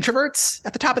many introverts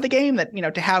at the top of the game that,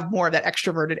 to have more of that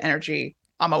extroverted energy,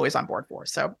 I'm always on board for.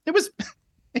 So it was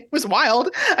It was wild.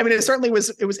 I mean, it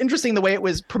was interesting the way it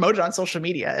was promoted on social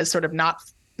media as sort of not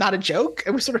a joke.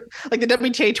 It was sort of like the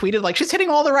WTA tweeted like, she's hitting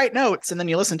all the right notes. And then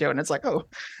you listen to it and it's like, oh,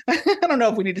 I don't know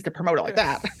if we needed to promote it like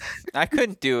that. I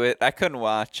couldn't do it. I couldn't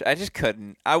watch. I just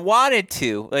couldn't. I wanted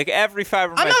to. Like every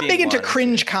fiber of my I'm not being big into wanted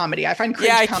cringe to. comedy. I find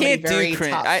cringe comedy very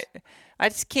tough. I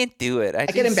just can't do it. I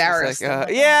get embarrassed. Like,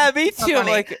 yeah, me too. I'm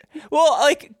like, well,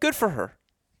 like, good for her.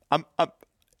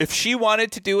 If she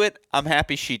wanted to do it, I'm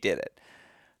happy she did it.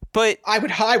 But I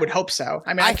would hope so.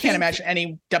 I mean, I can't imagine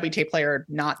any WTA player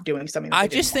not doing something. I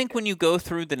just think when you go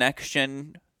through the next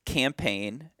gen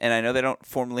campaign, and I know they don't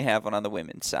formally have one on the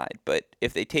women's side, but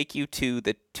if they take you to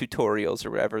the tutorials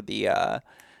or whatever, the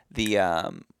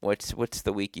what's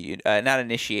the week you not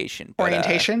initiation, but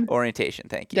orientation.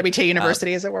 Thank you. WTA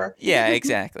University, as it were. Yeah,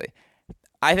 exactly.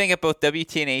 I think at both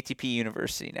WTA and ATP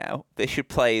University now, they should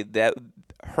play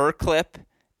her clip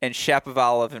and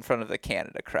Shapovalov in front of the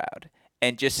Canada crowd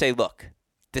and just say, look,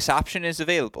 this option is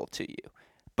available to you,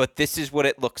 but this is what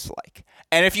it looks like.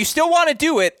 And if you still want to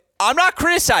do it, I'm not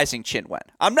criticizing Chinwen.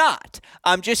 I'm not.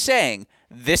 I'm just saying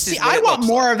this is what I it want looks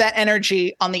more like. Of that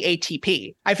energy on the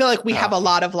ATP. I feel like we have a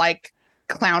lot of like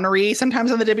clownery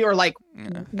sometimes on the W, or like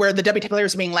where the WTA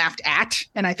players are being laughed at.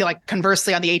 And I feel like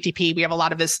conversely on the ATP, we have a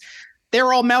lot of this.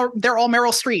 They're all Meryl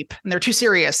Streep and they're too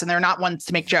serious and they're not ones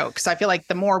to make jokes. I feel like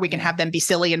the more we can have them be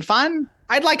silly and fun,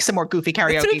 I'd like some more goofy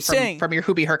karaoke from your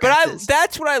Hubie Hurkacz. But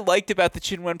that's what I liked about the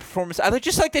Chinwen performance. I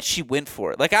just like that she went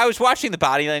for it. Like, I was watching the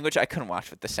body language. I couldn't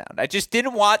watch with the sound. I just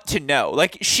didn't want to know.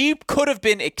 Like, she could have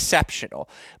been exceptional.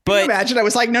 But can you imagine? I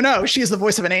was like, no, she's the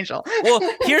voice of an angel. Well,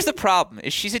 here's the problem: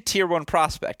 is she's a tier 1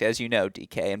 prospect, as you know,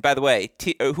 DK. And by the way,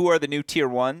 who are the new tier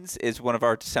 1s is one of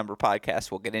our December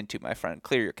podcasts we'll get into, my friend.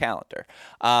 Clear your calendar.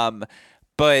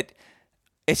 But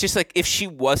it's just like, if she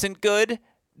wasn't good,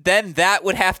 then that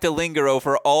would have to linger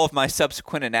over all of my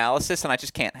subsequent analysis, and I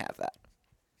just can't have that.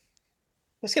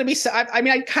 There's going to be I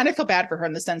mean, I kind of feel bad for her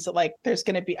in the sense that, like, there's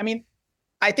going to be, I mean,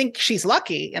 I think she's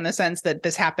lucky in the sense that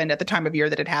this happened at the time of year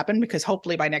that it happened, because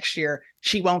hopefully by next year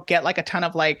she won't get like a ton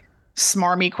of like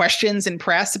smarmy questions in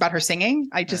press about her singing.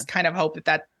 I just kind of hope we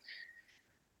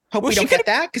don't get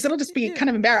that, because it'll just be kind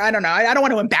of embarrassing. I don't know. I don't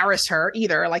want to embarrass her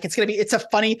either. Like, it's a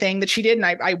funny thing that she did. And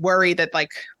I worry that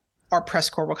like our press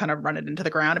corps will kind of run it into the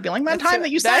ground and be like,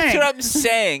 that you sang. That's what I'm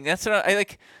saying. That's what I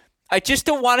like. I just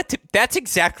don't want it to. That's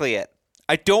exactly it.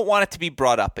 I don't want it to be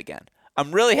brought up again.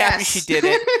 I'm really happy she did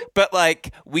it, but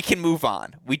like, we can move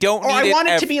on. We don't need it. Or I want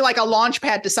it to be like a launch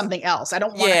pad to something else. I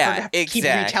don't want her to have to keep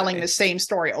retelling the same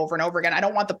story over and over again. I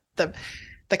don't want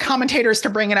the commentators to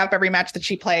bring it up every match that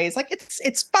she plays. Like,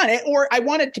 it's fun. Or I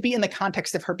want it to be in the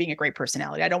context of her being a great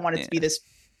personality. I don't want it to be this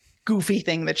goofy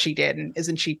thing that she did and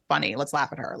isn't she funny? Let's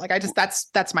laugh at her. Like,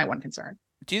 that's my one concern.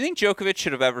 Do you think Djokovic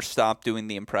should have ever stopped doing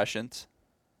the impressions?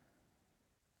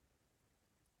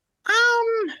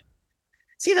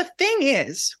 See, the thing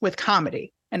is with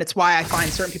comedy, and it's why I find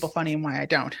certain people funny and why I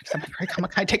don't, because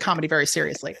I take comedy very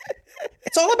seriously.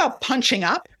 It's all about punching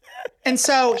up. And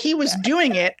so he was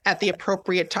doing it at the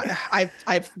appropriate time.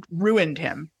 I've ruined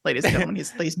him, ladies and gentlemen.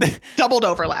 He's doubled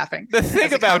over laughing. The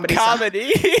thing about comedy.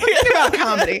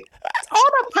 It's all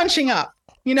about punching up.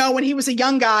 You know, when he was a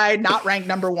young guy, not ranked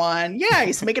number 1. Yeah,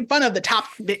 he's making fun of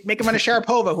making fun of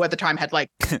Sharapova, who at the time had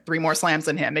like 3 more slams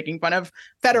than him, making fun of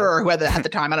Federer, who at the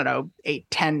time, I don't know, 8,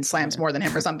 10 slams more than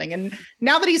him or something. And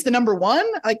now that he's the number 1,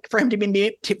 like, for him to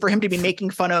be making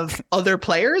fun of other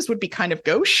players would be kind of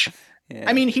gauche. Yeah.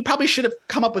 I mean, he probably should have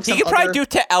come up with some. He could probably do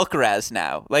it to Alcaraz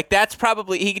now. Like, that's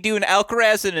probably, he could do an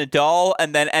Alcaraz and Nadal,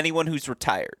 and then anyone who's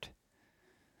retired.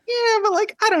 Yeah, but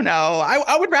like, I don't know.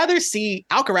 I would rather see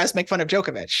Alcaraz make fun of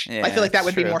Djokovic. Yeah, I feel like that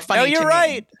would be more funny. No, you're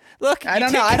right. Look, I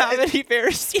don't know. Comedy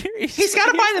very serious. He's got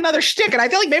to find another shtick, and I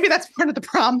feel like maybe that's part of the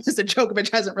problem is that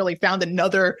Djokovic hasn't really found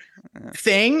another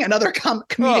thing, another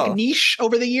comedic niche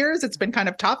over the years. It's been kind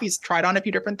of tough. He's tried on a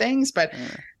few different things, but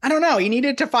I don't know. He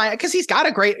needed to find, because he's got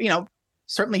a great,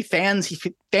 certainly fans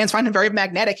find him very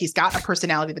magnetic. He's got a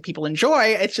personality that people enjoy.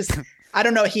 It's just, I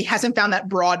don't know. He hasn't found that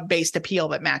broad-based appeal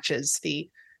that matches the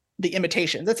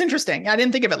imitations. That's interesting. I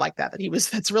didn't think of it like that.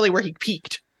 That's really where he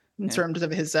peaked in terms of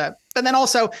his. And then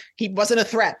also he wasn't a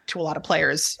threat to a lot of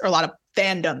players or a lot of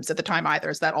fandoms at the time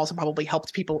either. So that also probably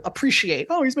helped people appreciate.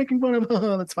 Oh, he's making fun of.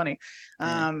 Oh, that's funny.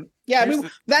 I mean,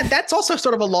 that's also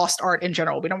sort of a lost art in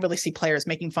general. We don't really see players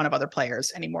making fun of other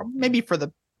players anymore. Maybe for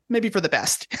the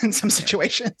best in some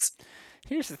situations.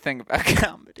 Here's the thing about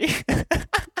comedy.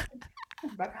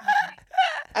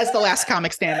 As the last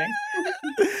comic standing.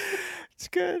 It's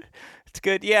good.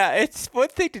 good. Yeah, it's one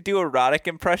thing to do a Roddick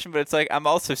impression, but it's like I'm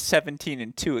also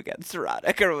 17-2 against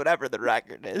Roddick or whatever the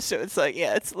record is. So it's like,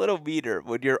 yeah, it's a little meaner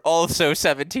when you're also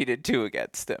 17-2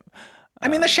 against him. I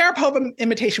mean, the Sharapova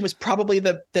imitation was probably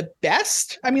the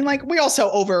best. I mean, like we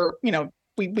also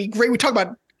we talk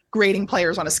about grading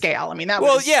players on a scale. I mean, that was...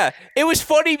 Well, yeah, it was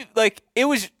funny. Like it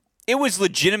was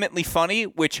legitimately funny,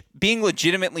 which being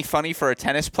legitimately funny for a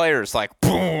tennis player is like,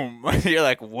 boom. You're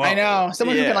like, whoa. I know.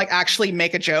 Someone who can like actually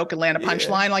make a joke and land a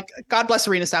punchline. Like, God bless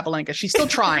Aryna Sabalenka. She's still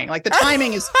trying. Like the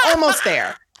timing is almost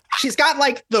there. She's got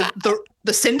like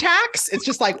the syntax. It's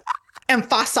just like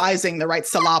emphasizing the right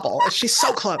syllable. She's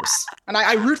so close. And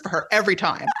I root for her every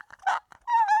time.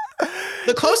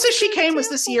 The closest she came was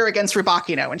this year against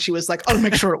Rybakina, and she was like, "Oh,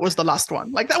 make sure it was the last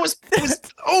one." Like it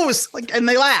was like, and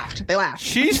they laughed.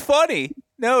 She's funny.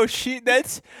 No,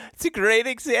 that's a great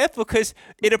example because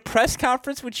in a press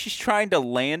conference when she's trying to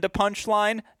land a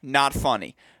punchline, not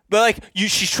funny. But like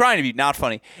she's trying to be not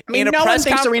funny. I mean, no one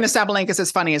thinks Aryna Sabalenka is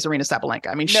as funny as Aryna Sabalenka.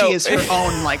 I mean, she is her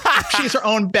own she's her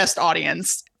own best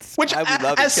audience. Which,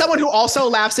 as someone who also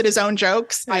laughs at his own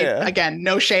jokes, again,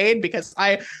 no shade because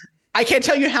I can't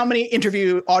tell you how many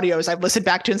interview audios I've listened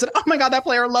back to and said, "Oh my God, that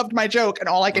player loved my joke," and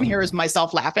all I can hear is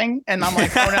myself laughing, and I'm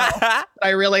like, "Oh no!"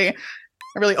 I really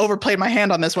overplayed my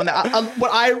hand on this one.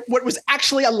 What was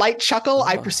actually a light chuckle,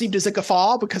 I perceived as a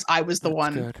guffaw because I was the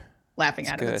one laughing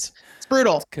at it. It's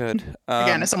brutal. That's good.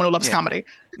 Again, as someone who loves comedy.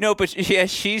 No, but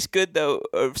she's good though.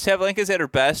 Sabalenka's at her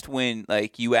best when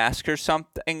like you ask her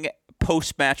something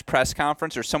post-match press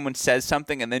conference or someone says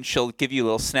something and then she'll give you a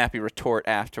little snappy retort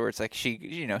afterwards. Like she'll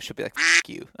be like, "F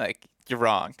you. Like, you're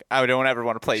wrong. I don't ever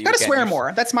want to play you again." She's got to swear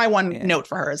more. That's my one note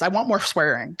for her is I want more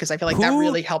swearing because I feel like that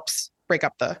really helps break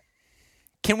up the...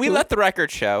 Can we let the record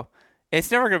show?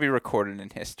 It's never going to be recorded in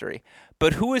history.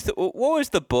 But what was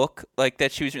the book like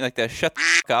that she was like the Shut the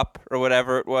F Up or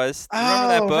whatever it was? Remember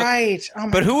that book? Right. Oh,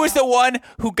 my but who God. was the one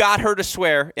who got her to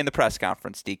swear in the press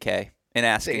conference, DK? And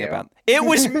asking about it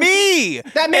was me.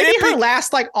 That may be her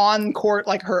last like on court,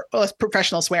 like her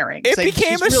professional swearing. It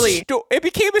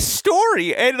became a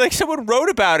story, and like someone wrote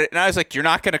about it, and I was like, "You're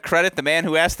not going to credit the man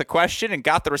who asked the question and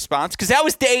got the response?" Because that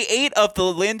was day 8 of the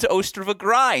Linz Ostrava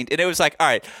grind, and it was like, "All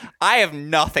right, I have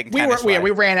nothing."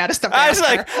 We ran out of stuff. I was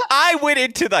like, I went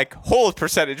into like hold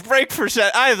percentage, break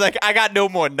percent. I was like, I got no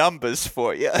more numbers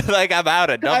for you. Like I'm out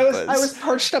of numbers. I was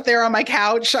perched up there on my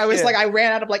couch. I was like, I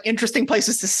ran out of like interesting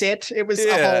places to sit. It was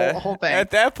a whole thing. At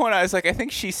that point, I was like, I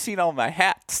think she's seen all my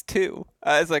hats, too.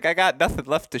 I was like, I got nothing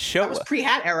left to show. That was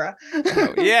pre-hat era.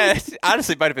 Yeah,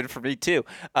 honestly, might have been for me, too.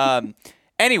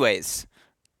 Anyways,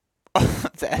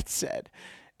 that said,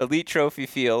 Elite Trophy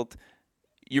Field,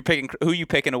 who you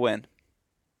picking to win?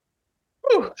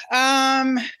 Ooh,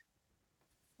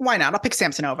 why not? I'll pick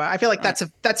Samsonova. I feel like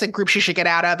that's a group she should get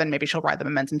out of, and maybe she'll ride the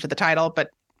momentum to the title. But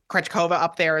Krejcikova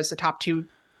up there is the top 2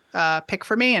 pick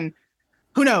for me, and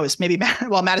who knows? Maybe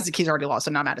Madison Keys already lost,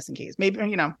 so not Madison Keys. Maybe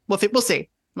we'll see.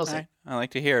 We'll see. I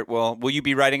like to hear it. Well, will you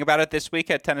be writing about it this week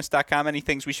at tennis.com? Any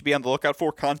things we should be on the lookout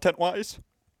for content-wise?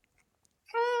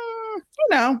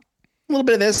 A little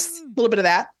bit of this, a little bit of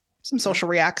that. Some social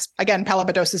reacts. Again,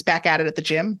 Palabados is back at it at the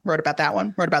gym. Wrote about that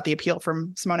one. Wrote about the appeal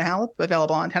from Simona Halep.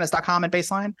 Available on tennis.com and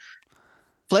Baseline.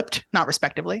 Flipped, not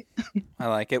respectively. I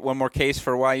like it. One more case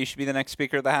for why you should be the next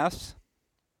Speaker of the House.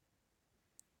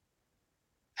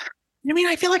 I mean,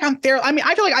 I feel like I'm fair. I mean,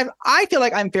 I feel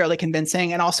like I'm fairly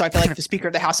convincing, and also I feel like the Speaker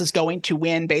of the House is going to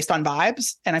win based on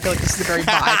vibes, and I feel like this is a very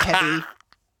vibe-heavy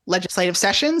legislative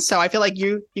session. So I feel like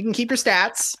you can keep your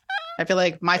stats. I feel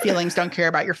like my feelings don't care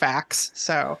about your facts.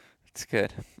 So it's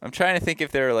good. I'm trying to think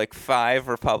if there are like 5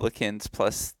 Republicans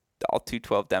plus all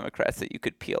 212 Democrats that you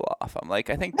could peel off. I'm like,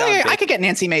 I think I could get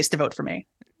Nancy Mace to vote for me.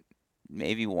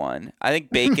 Maybe 1. I think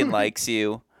Bacon likes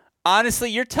you. Honestly,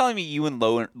 you're telling me you and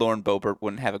Lauren Boebert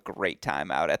wouldn't have a great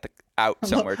time out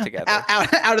somewhere together.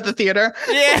 out at the theater.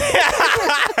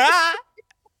 Yeah.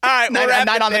 All right,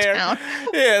 night on the town.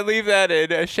 Yeah, leave that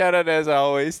in. A shout out, as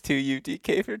always, to you,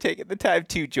 DK, for taking the time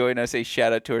to join us. A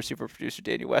shout out to our super producer,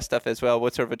 Daniel Westoff, as well.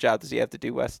 What sort of a job does he have to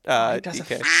do, He does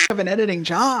DK? of an editing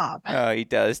job. Oh, he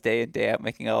does, day in, day out,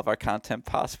 making all of our content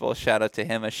possible. A shout out to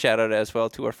him. A shout out as well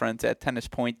to our friends at Tennis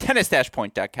Point,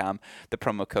 tennis-point.com. The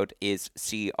promo code is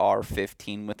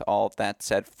CR15. With all of that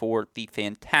said, for the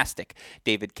fantastic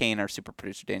David Kane, our super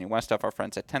producer, Daniel Westoff, our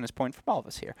friends at Tennis Point, from all of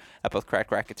us here at both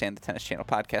Crack Rackets and the Tennis Channel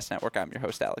Podcast Network. I'm your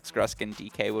host, Alex Gruskin.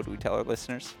 DK, what do we tell our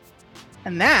listeners?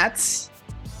 And that's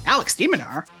Alex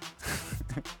Demonar.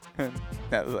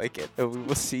 I like it. We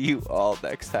will see you all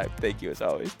next time. Thank you as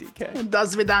always, DK. Do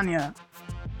svidaniya.